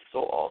is so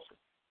awesome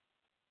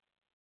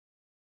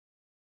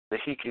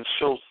that he can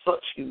show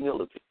such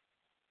humility.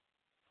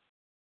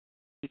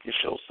 He can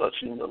show such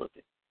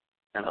humility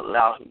and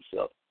allow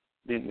himself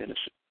to be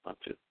ministered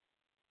unto.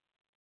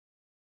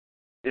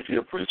 If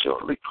you're a preacher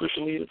or a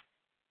Christian leader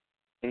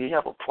and you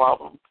have a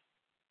problem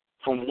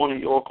from one of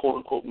your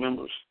quote-unquote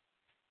members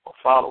or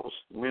followers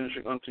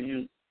ministering unto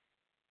you,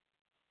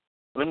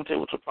 let me tell you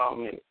what your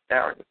problem is: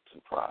 arrogance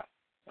and pride.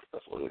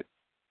 That's what it is.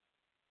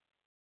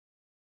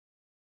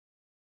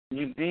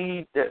 You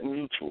need that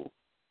mutual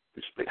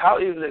respect. How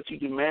is it that you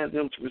demand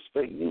them to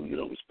respect you? You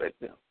don't respect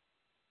them.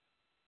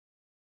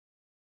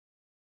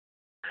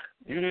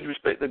 You need to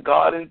respect the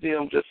God in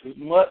them just as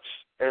much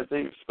as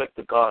they respect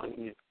the God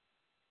in you.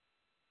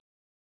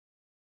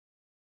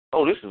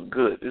 Oh, this is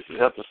good. This is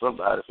helping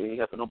somebody. So it ain't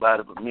helping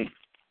nobody but me.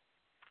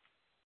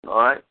 All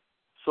right?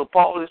 So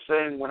Paul is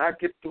saying, when I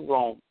get to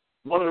Rome,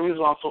 one of the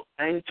reasons I'm so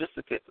anxious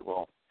to get to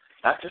Rome,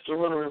 not just to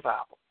run a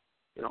revival,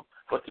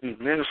 but to be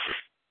ministered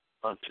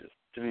unto.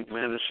 To be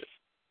ministered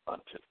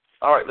unto.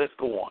 All right, let's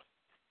go on.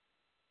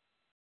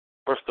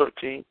 Verse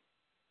 13.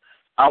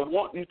 I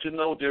want you to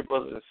know, dear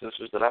brothers and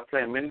sisters, that I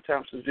planned many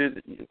times to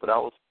visit you, but I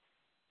was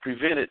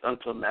prevented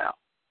until now.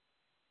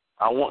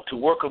 I want to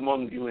work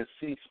among you and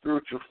see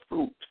spiritual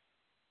fruit,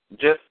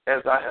 just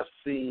as I have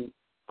seen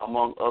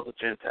among other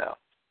Gentiles.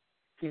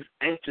 He's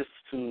anxious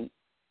to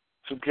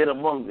get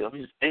among them.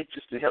 He's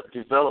anxious to help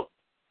develop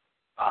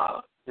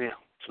them,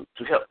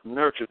 to help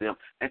nurture them,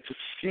 and to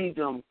see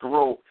them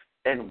grow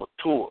and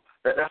mature.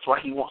 That's why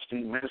he wants to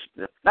minister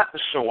to them, not to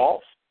show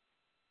off,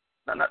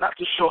 not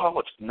to show how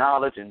much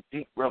knowledge and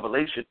deep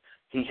revelation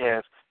he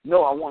has.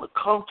 No, I want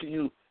to come to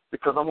you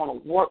because I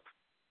want to work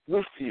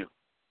with you.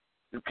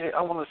 Okay,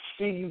 I want to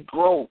see you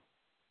grow.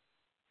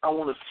 I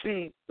want to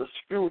see the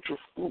spiritual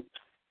fruit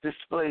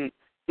displayed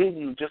in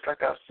you, just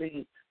like I've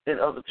seen in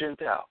other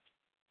Gentiles.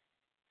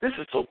 This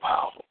is so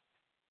powerful.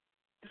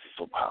 This is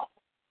so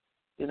powerful.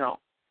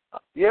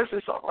 Yes,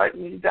 it's all right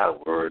when you got a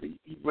word,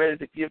 you're ready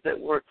to give that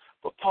word.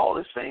 But Paul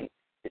is saying,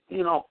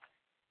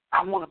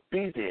 I want to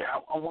be there.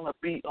 I want to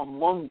be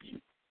among you.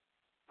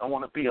 I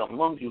want to be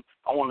among you.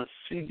 I want to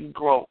see you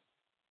grow.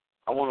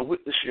 I want to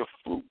witness your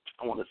fruit.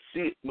 I want to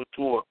see it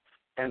mature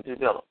and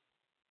develop.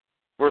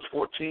 Verse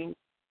 14,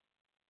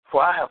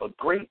 for I have a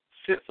great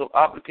sense of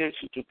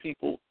obligation to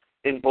people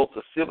in both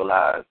the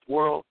civilized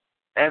world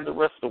and the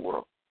rest of the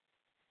world,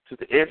 to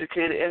the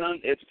educated and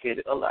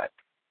uneducated alike.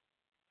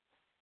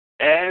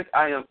 And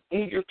I am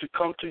eager to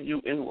come to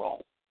you in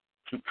Rome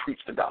to preach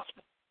the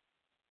gospel.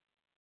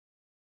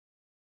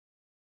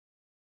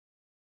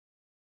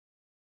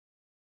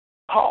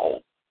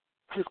 Paul,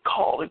 his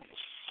calling is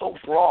so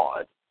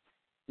broad,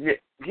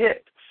 yet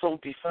so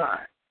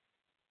defined.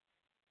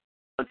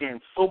 Again,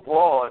 so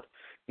broad,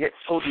 yet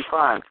so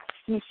defined.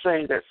 He's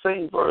saying that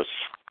same verse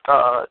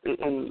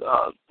in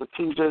the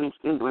King James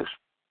English.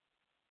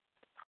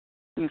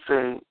 He's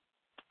saying,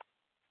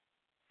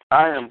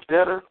 I am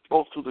debtor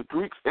both to the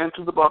Greeks and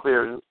to the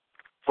barbarians,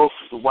 both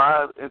to the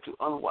wise and to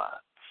unwise.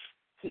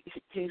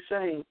 He's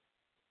saying,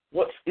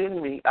 what's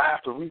in me, I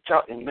have to reach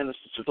out and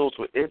minister to those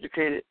who are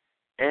educated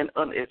and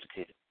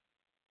uneducated.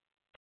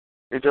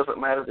 It doesn't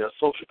matter their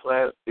social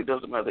class. It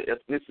doesn't matter their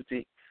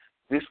ethnicity.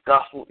 This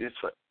gospel is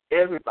for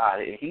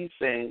everybody. And he's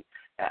saying,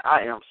 and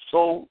I am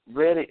so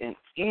ready and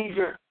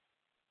eager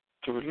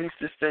to release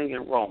this thing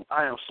in Rome.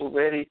 I am so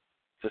ready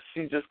to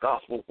see this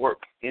gospel work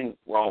in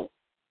Rome.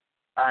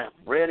 I am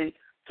ready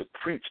to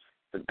preach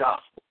the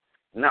gospel,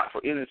 not for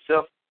any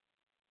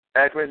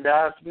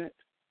self-aggrandizement,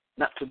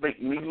 not to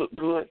make me look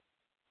good,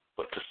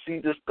 but to see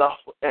this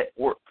gospel at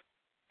work.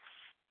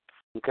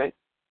 Okay?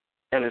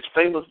 And it's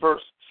famous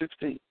verse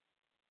 16.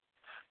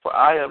 For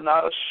I am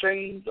not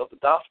ashamed of the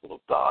gospel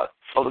of God,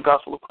 of the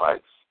gospel of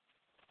Christ.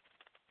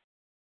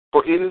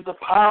 For it is the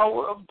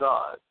power of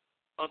God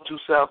unto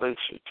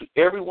salvation to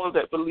everyone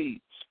that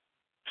believes,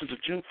 to the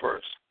Jew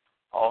first,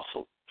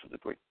 also to the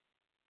Greek.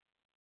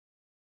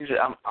 He said,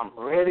 I'm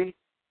ready,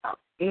 I'm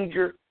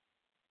eager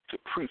to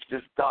preach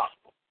this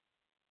gospel.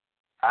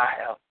 I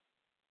have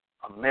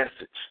a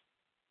message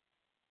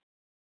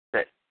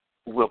that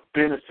will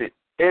benefit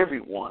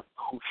everyone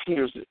who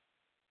hears it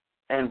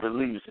and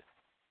believes it.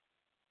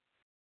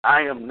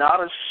 I am not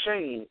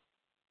ashamed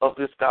of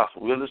this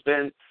gospel. We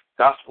understand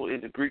gospel in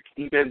the Greek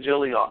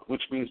evangelion,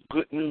 which means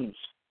good news.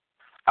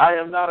 I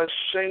am not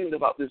ashamed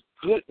about this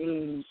good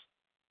news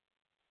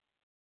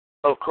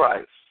of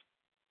Christ.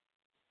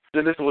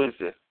 Then this is what it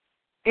says.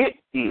 It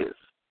is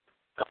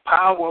the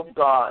power of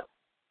God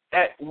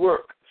at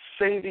work,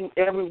 saving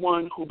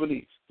everyone who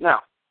believes.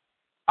 Now,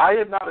 I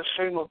am not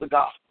ashamed of the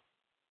gospel.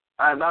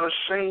 I am not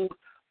ashamed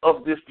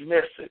of this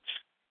message.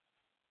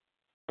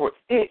 For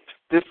it,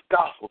 this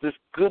gospel, this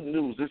good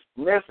news, this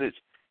message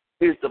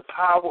is the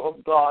power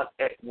of God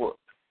at work.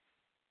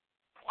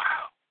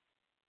 Wow.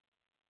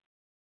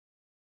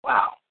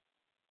 Wow.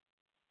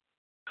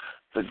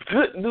 The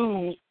good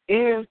news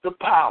is the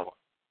power.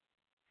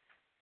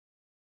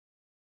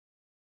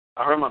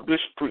 I heard my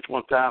bishop preach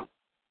one time.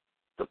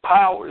 The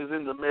power is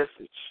in the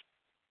message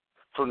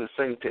from the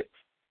same text.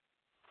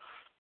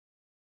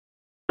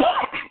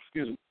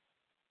 Excuse me.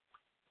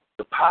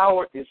 The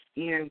power is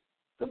in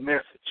the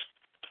message.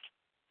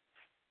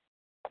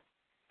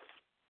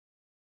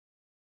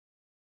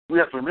 We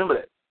have to remember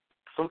that.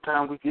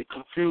 Sometimes we get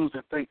confused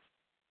and think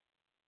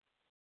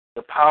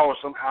the power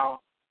somehow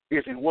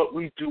is in what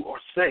we do or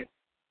say.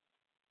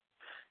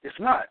 It's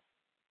not.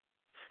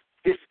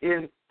 It's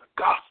in the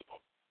gospel.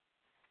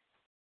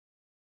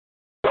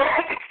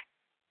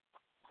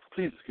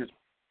 Please excuse me.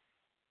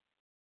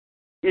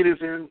 It is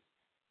in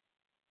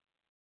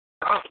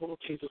the gospel of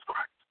Jesus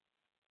Christ.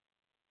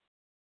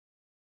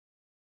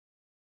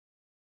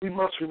 We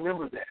must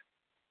remember that.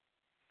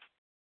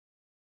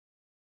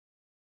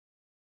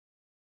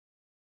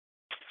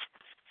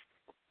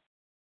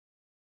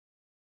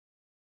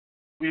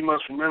 We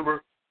must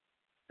remember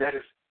that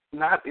it's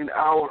not in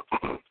our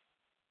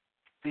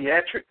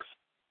theatrics.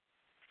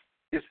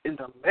 It's in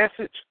the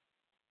message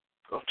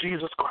of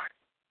Jesus Christ.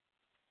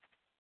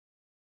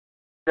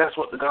 That's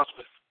what the gospel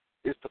is.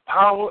 It's the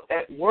power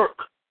at work,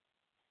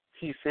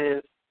 he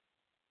says,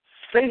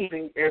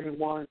 saving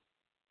everyone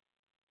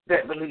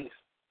that believes.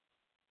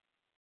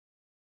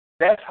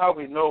 That's how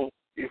we know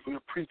if we're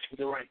preaching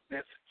the right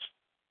message.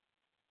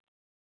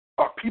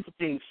 Are people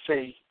being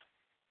saved?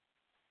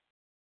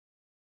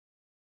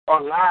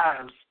 Are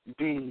lives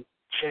being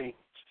changed?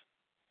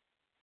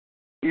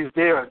 Is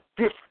there a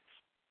difference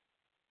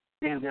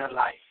in their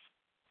life?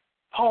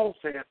 Paul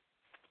said,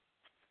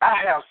 I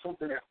have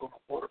something that's going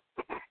to work.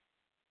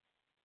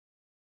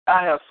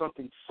 I have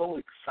something so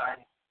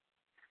exciting,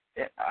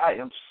 and I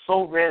am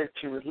so ready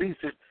to release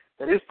it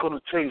that it's going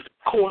to change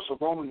the course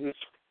of Roman history.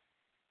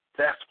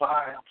 That's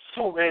why I am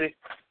so ready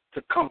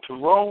to come to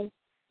Rome,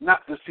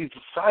 not to see the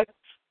sights,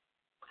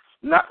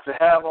 not to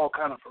have all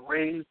kind of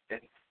parades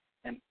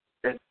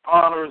and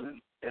honors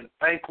and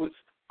banquets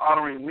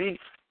honoring me.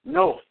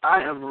 No,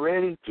 I am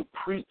ready to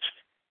preach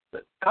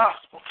the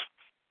gospel.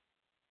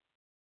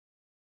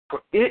 For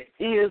it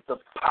is the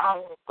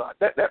power of God.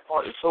 That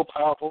part is so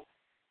powerful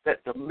that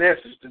the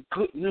message, the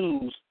good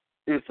news,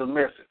 is the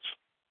message.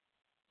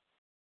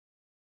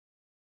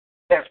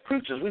 As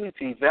preachers, we need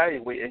to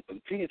evaluate and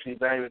continue to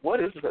evaluate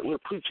what is it that we're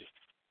preaching.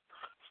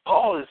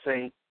 Paul is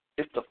saying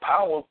it's the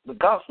power, the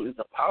gospel is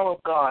the power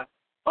of God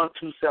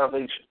unto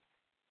salvation.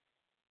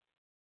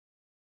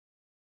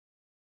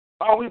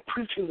 Are we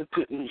preaching the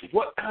good news?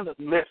 What kind of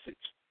message?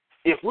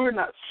 If we're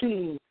not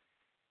seeing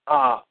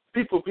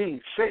people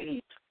being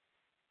saved,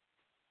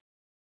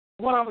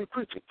 what are we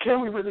preaching?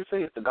 Can we really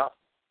say it's the gospel?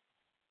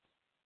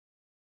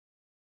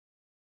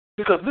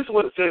 Because this is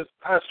what it says,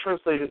 how it's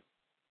translated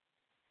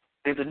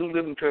in the New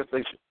Living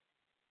Translation.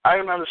 I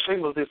am not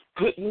ashamed of this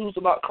good news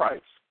about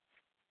Christ.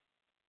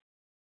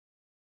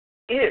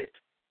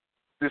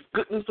 This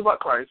good news about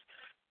Christ,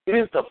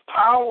 is the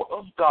power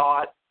of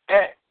God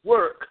at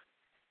work,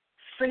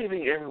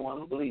 saving everyone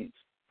who believes.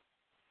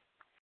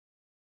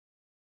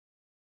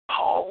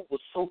 Paul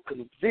was so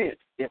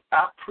convinced, if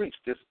I preach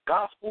this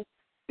gospel,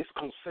 it's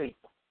going to save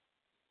them.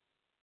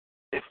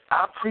 If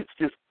I preach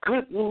this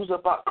good news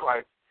about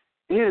Christ,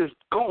 it is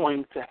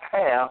going to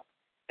have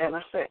an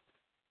effect.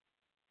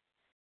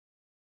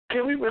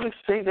 Can we really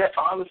say that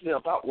honestly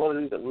about what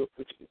it is that we're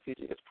preaching and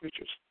teaching as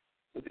preachers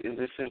in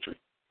this century?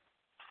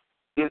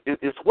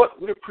 Is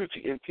what we're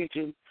preaching and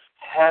teaching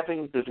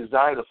having the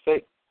desired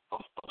effect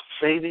of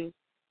saving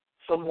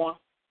someone?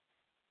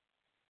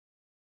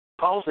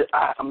 Paul said,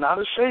 I am not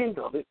ashamed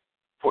of it,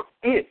 for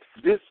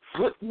this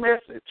good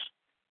message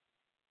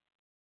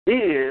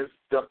is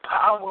the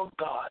power of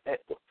God at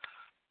work.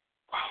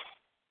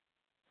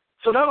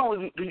 So not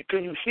only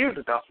can you hear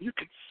the gospel, you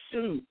can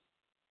see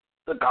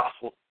the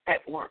gospel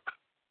at work.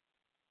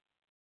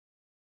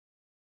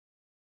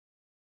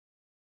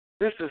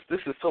 This is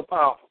so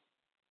powerful.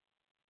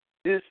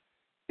 This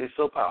is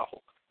so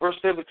powerful. Verse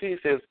 17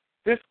 says,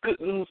 this good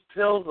news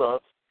tells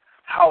us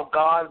how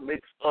God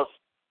makes us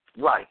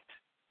right.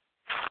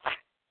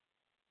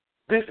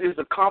 This is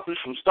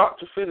accomplished from start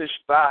to finish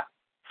by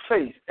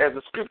faith. As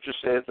the scripture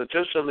says, the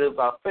just shall live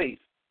by faith.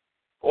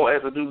 Or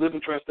as the New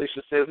Living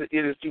Translation says,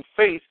 it is through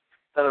faith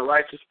that a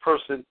righteous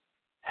person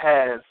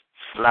has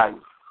life.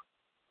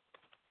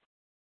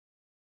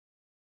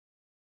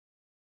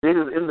 It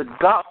is in the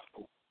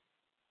gospel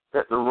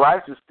that the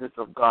righteousness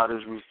of God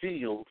is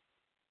revealed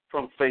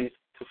from faith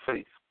to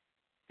faith.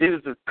 It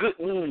is the good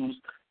news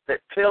that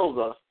tells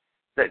us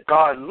that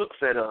God looks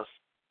at us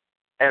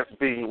as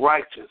being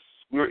righteous.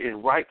 We're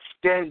in right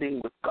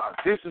standing with God.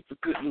 This is the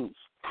good news.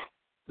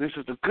 This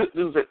is the good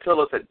news that tells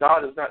us that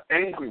God is not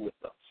angry with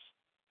us.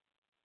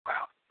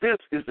 Wow. This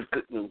is the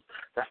good news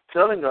that's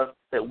telling us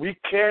that we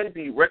can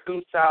be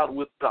reconciled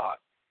with God.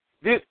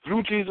 This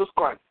through Jesus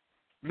Christ.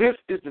 This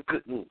is the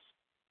good news.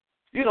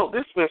 You know,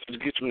 this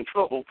message gets you in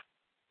trouble,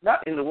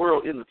 not in the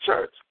world, in the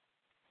church.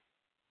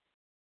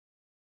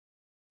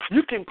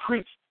 You can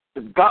preach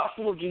the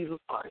gospel of Jesus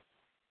Christ,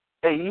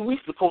 and we're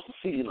supposed to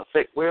see an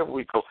effect wherever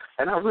we go.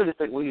 And I really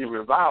think we need a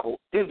revival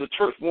in the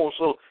church more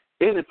so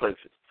any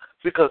places.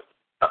 Because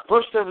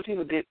verse 17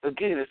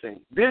 again is saying,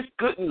 this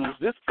good news,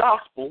 this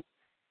gospel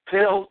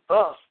tells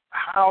us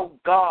how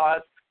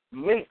God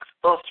makes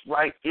us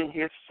right in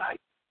his sight.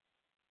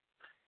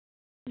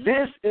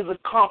 This is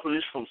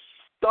accomplished from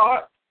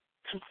start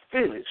to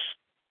finish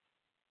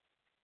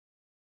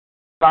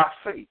by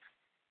faith.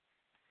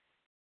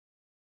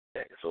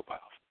 That is so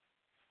powerful.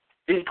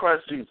 In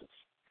Christ Jesus.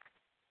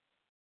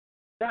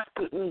 That's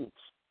good news.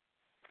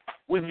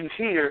 When you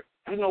hear,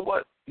 you know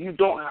what? You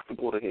don't have to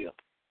go to hell.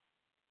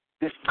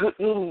 It's good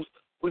news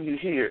when you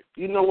hear,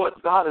 you know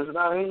what? God is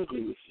not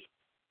angry with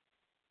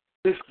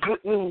you. It's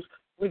good news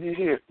when you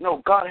hear,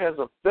 no, God has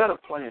a better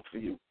plan for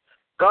you.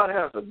 God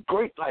has a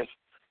great life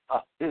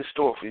in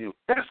store for you.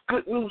 That's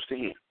good news to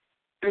hear.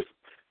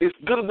 It's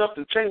good enough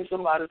to change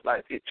somebody's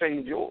life. It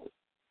changed yours.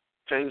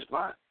 Changed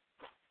mine.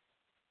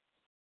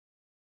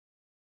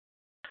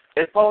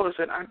 And Paul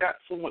said, I got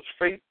so much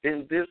faith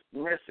in this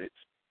message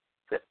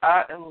that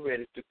I am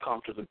ready to come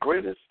to the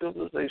greatest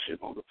civilization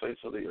on the face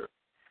of the earth.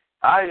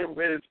 I am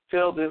ready to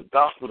tell this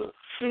gospel to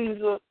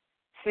Caesar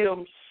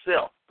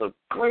himself, the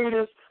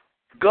greatest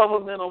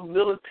governmental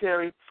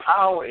military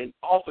power and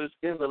office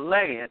in the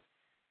land.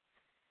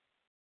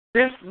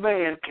 This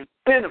man can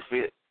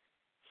benefit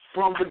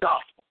from the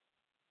gospel.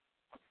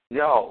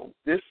 Y'all,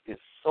 this is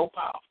so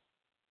powerful.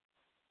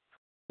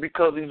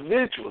 Because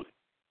eventually,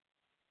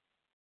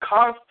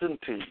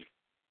 Constantine,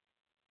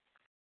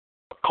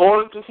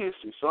 according to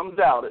history, some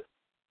doubt it,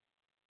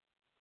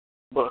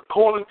 but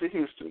according to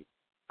history,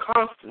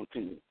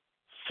 Constantine,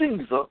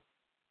 Caesar,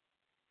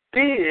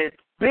 did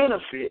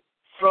benefit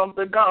from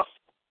the gospel.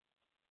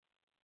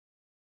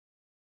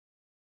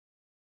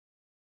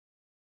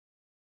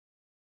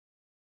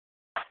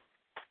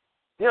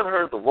 You ever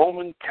heard of the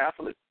Roman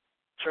Catholic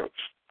Church?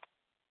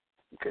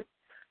 Okay.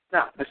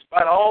 Now,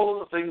 despite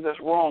all of the things that's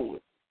wrong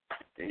with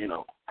it,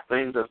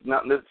 things that's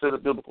not necessarily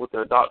biblical with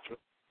their doctrine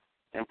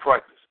and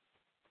practice,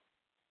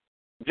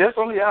 just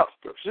on the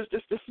outskirts,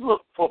 just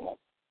look for a moment.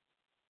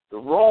 The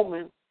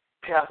Roman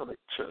Catholic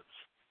Church,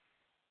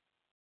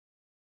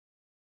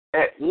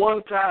 at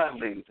one time,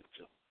 ladies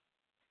and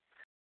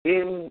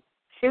gentlemen,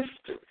 in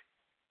history,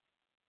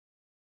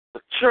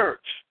 the church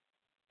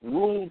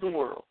ruled the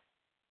world.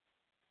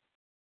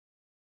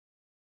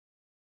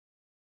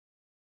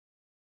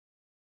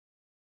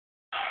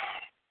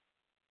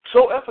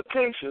 So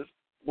efficacious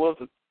was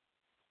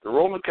the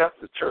Roman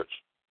Catholic Church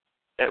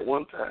at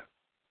one time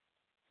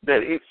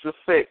that its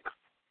effect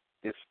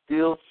is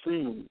still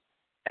seen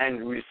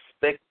and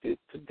respected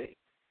today.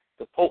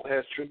 The Pope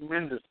has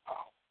tremendous power.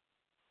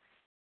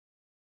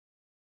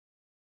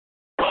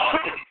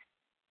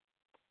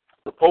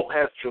 The Pope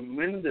has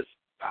tremendous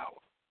power.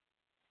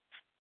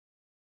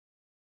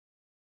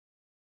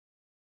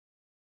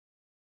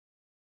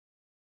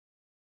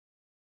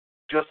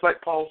 Just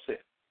like Paul said,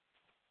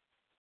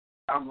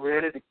 I'm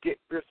ready to get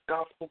this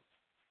gospel.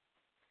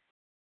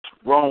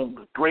 Rome,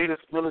 the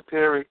greatest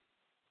military,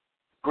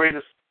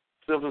 greatest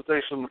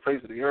civilization on the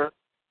face of the earth,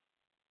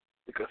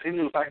 because he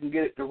knew if I can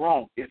get it to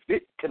Rome, if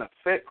it can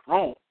affect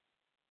Rome.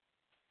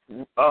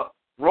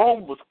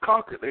 Rome was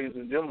conquered, ladies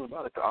and gentlemen,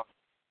 by the gospel.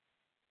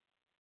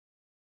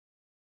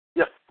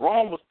 Yes,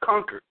 Rome was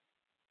conquered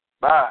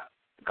by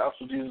the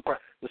gospel of Jesus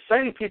Christ. The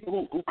same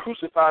people who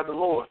crucified the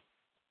Lord,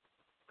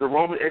 the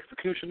Roman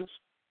executioners,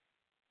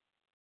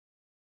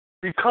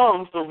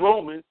 becomes the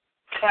Roman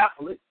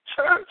Catholic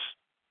Church.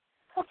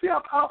 See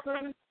how powerful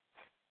it is?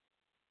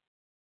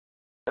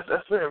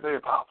 That's very,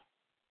 very powerful.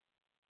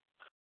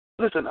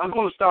 Listen, I'm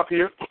going to stop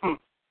here.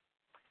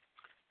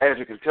 As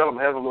you can tell, I'm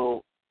having a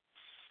little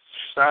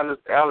sinus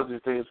allergy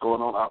things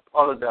going on. I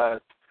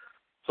apologize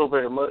so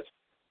very much.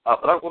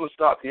 But I'm going to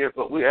stop here.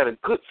 But we're at a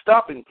good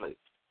stopping place.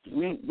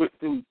 We went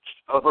through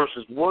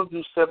verses 1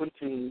 through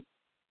 17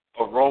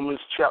 of Romans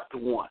chapter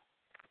 1.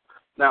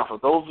 Now, for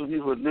those of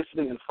you who are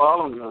listening and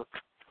following us,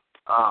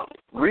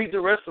 read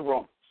the rest of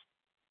Romans.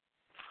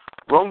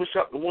 Romans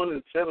chapter 1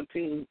 and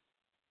 17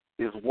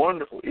 is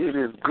wonderful. It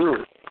is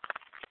good.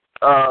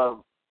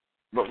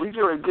 But we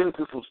going to get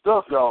into some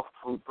stuff, y'all,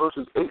 from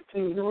verses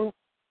 18 through.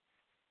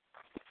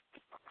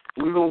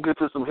 We're going to get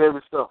to some heavy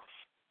stuff.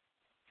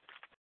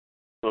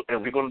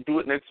 And we're going to do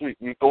it next week.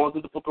 We're going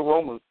through the book of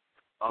Romans.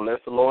 Unless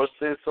the Lord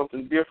says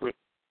something different,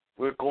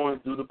 we're going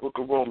through the book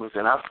of Romans.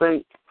 And I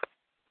think,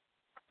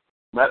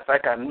 matter of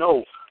fact, I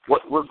know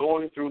what we're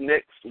going through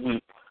next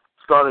week,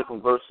 starting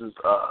from verses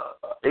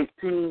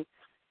 18,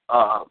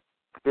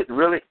 it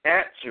really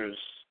answers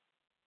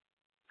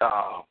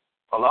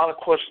a lot of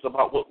questions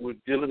about what we're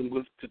dealing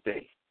with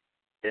today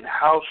and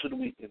how should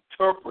we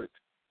interpret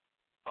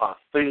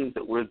things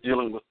that we're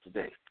dealing with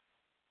today.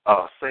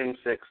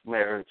 Same-sex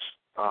marriage,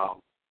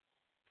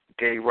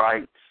 gay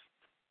rights,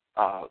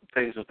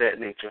 things of that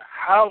nature.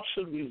 How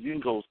should we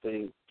view those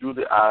things through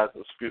the eyes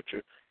of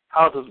Scripture?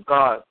 How does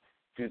God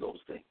view those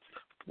things?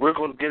 We're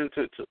going to get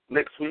into it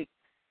next week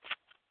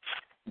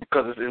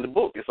because it's in the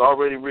book. It's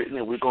already written,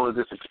 and we're going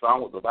to just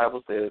expound what the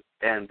Bible says,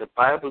 and the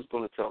Bible is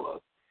going to tell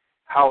us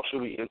how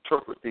should we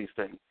interpret these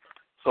things.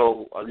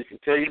 So you can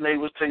tell your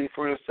neighbors, tell your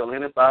friends, tell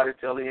anybody,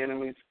 tell the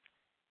enemies,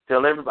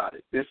 tell everybody.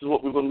 This is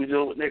what we're going to be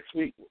dealing with next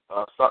week.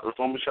 Start with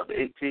Romans chapter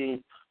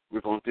 18.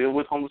 We're going to deal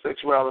with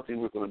homosexuality.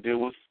 We're going to deal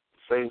with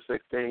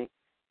same-sex things.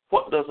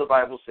 What does the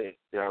Bible say?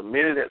 There are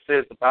many that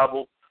says the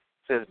Bible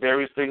says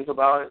various things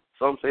about it.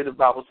 Some say the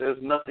Bible says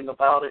nothing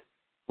about it.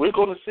 We're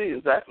going to see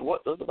exactly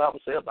what does the Bible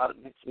say about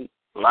it next week,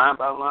 line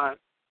by line,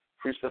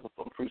 precept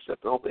upon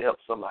precept. I hope it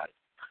helps somebody.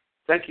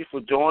 Thank you for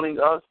joining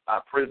us.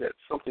 I pray that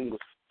something was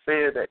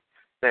said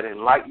that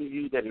enlightened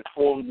you, that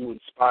informed you,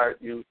 inspired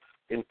you,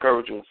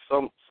 encouraged you in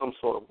some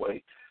sort of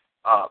way.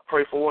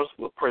 Pray for us.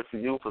 We'll pray for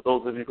you. For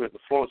those of you who are in the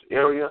Florence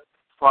area,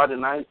 Friday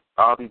night,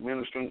 I'll be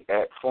ministering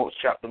at Florence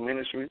Chapter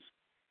Ministries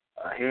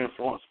here in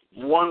Florence.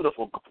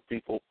 Wonderful group of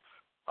people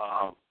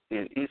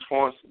in East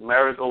Florence.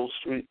 Marigold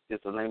Street is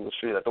the name of the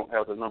street. I don't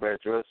have the number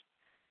address.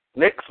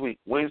 Next week,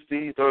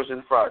 Wednesday, Thursday,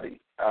 and Friday,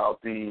 I'll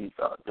be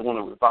doing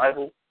a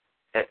revival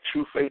at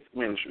True Faith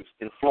Ministries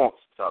in Florence,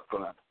 South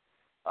Carolina.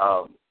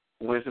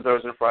 Wednesday,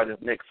 Thursday, and Friday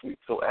of next week.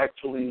 So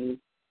actually,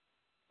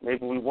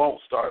 maybe we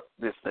won't start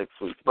this next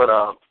week. But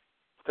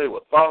tell you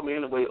what, follow me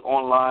anyway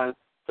online,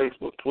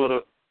 Facebook, Twitter.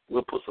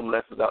 We'll put some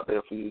lessons out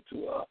there for you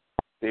to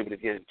be able to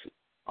get into.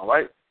 All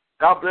right?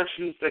 God bless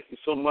you. Thank you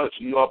so much.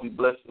 You all be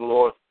blessed in the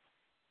Lord.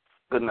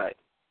 Good night.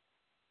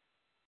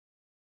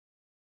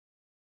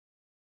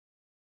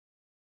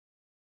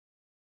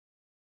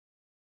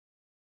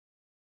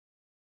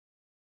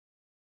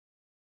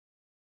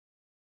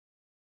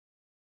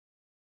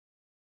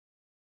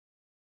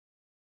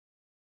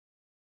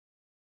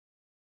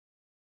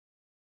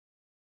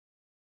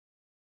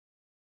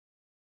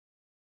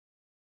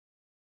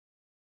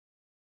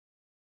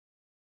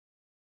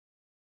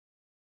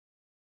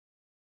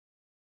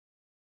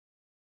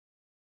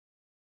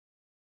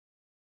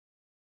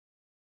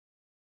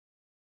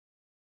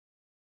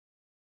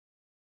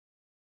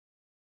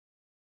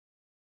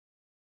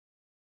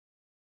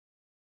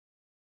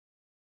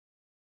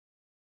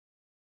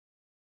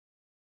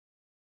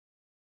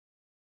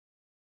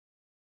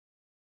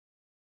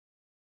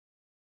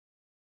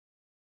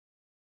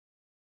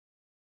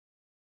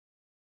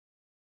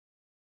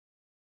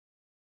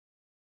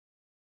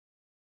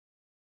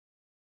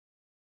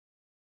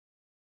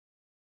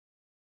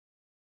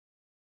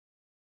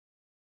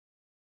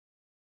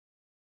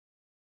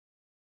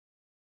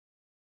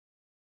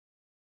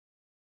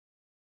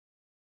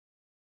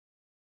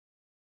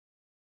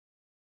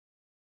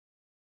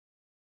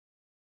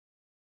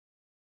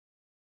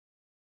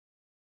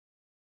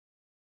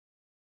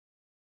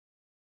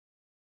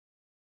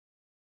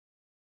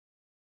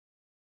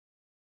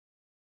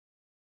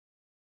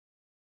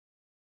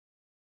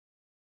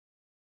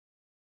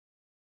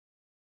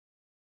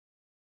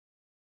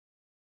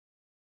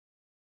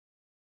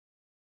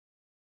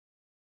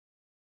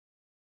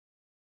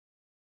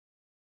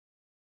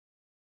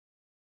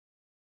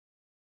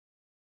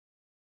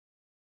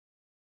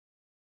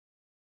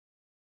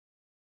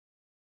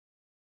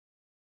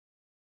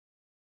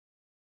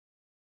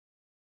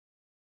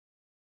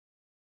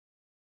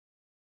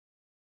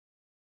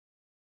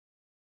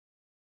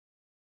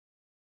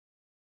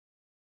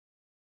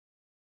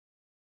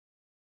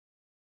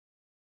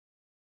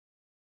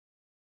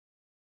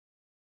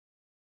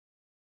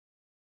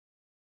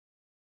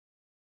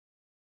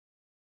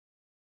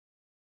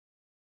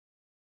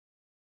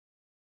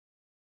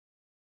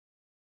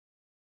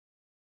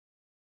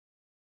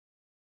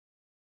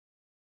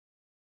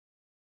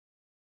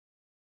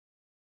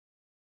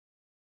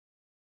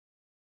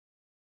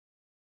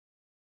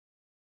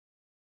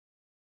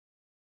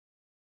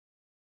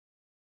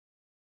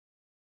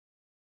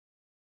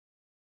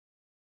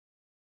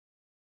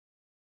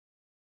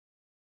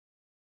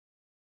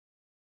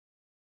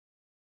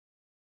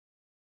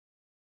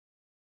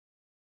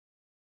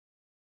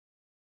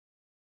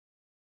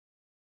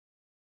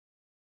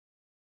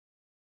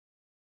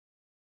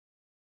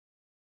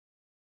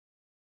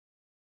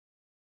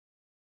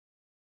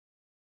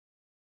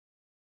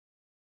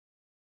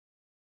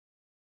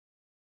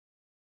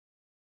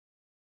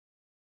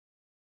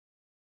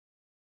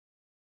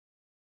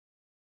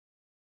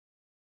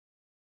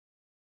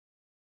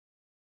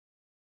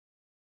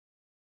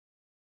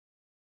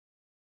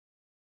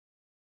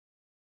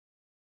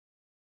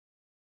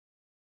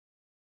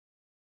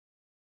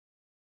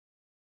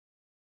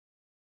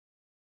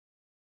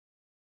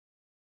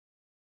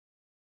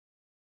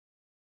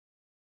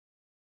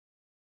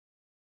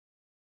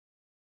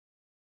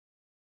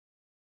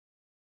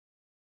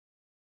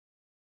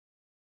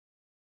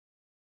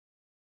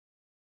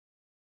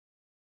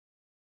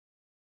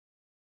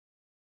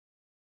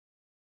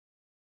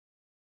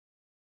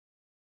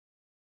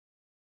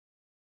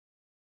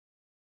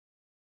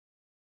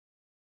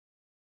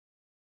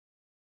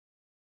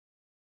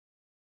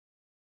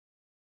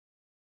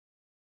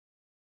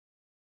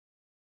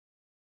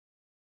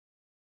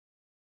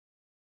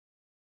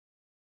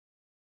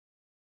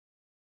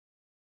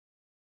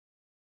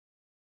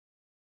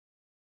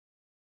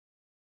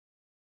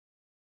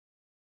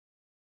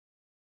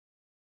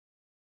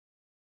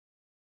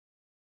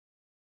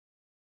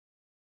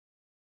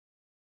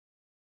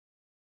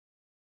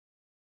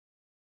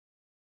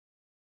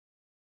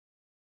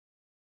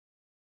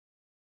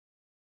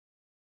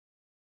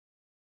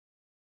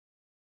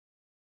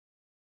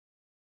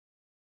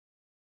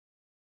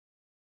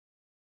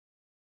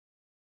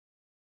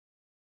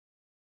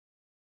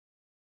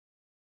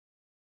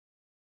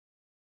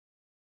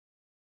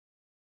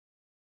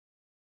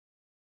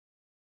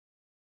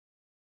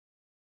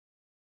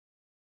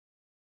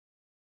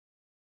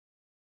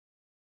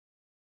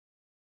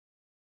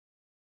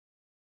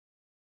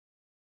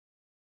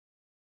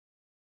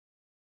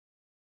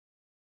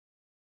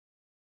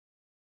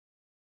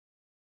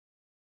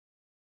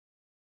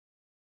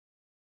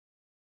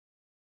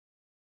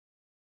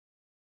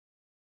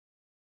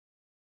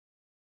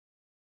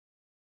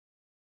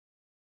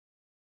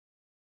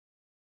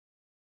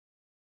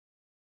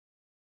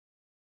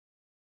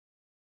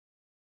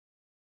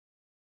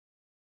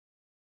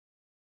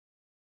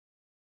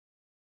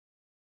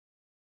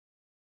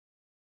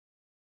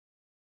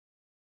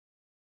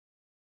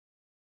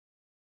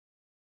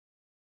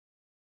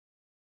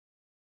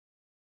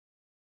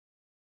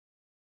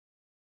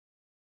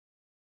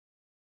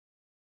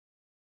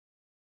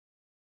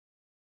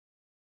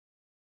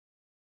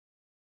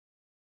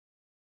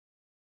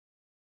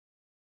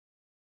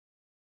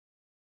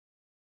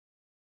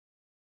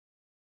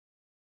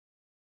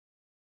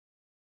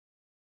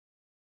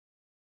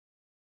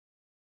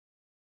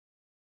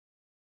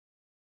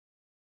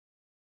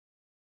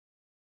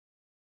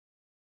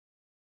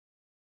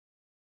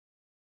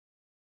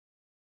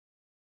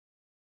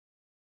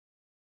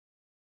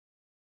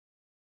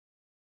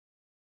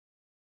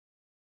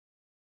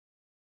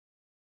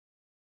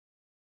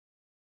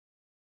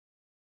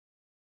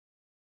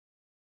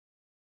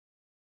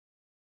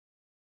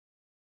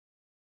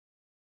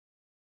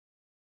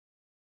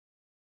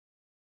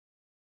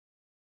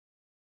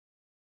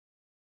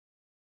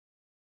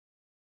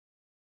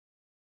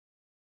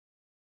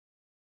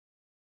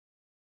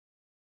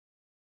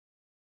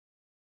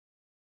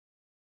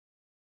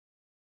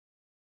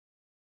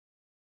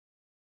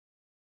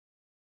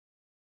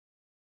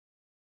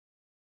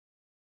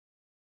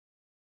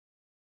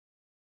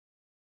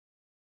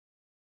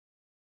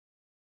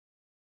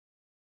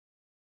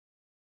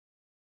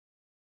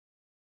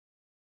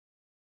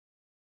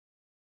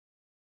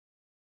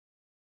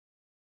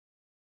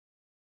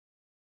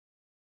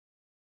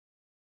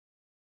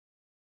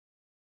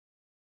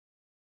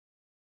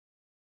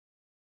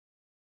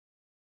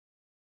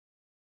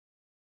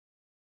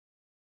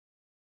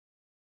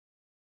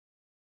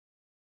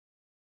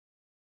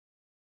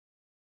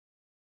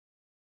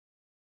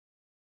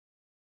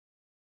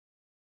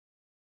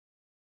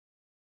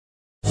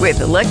 With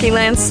the Lucky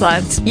Land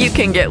Slots, you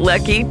can get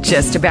lucky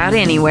just about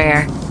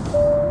anywhere.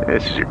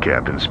 This is your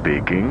captain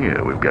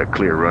speaking. We've got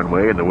clear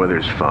runway and the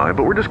weather's fine,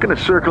 but we're just going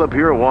to circle up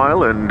here a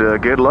while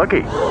and get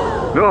lucky.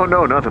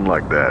 No, nothing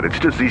like that. It's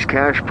just these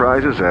cash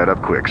prizes add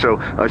up quick. So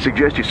I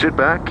suggest you sit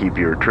back, keep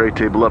your tray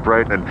table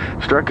upright, and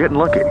start getting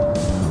lucky.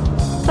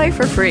 Play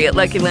for free at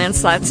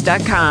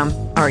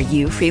LuckyLandSlots.com. Are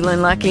you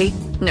feeling lucky?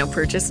 No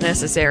purchase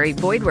necessary.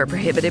 Void where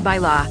prohibited by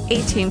law.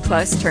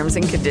 18+ terms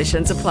and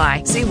conditions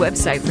apply. See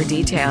website for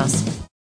details.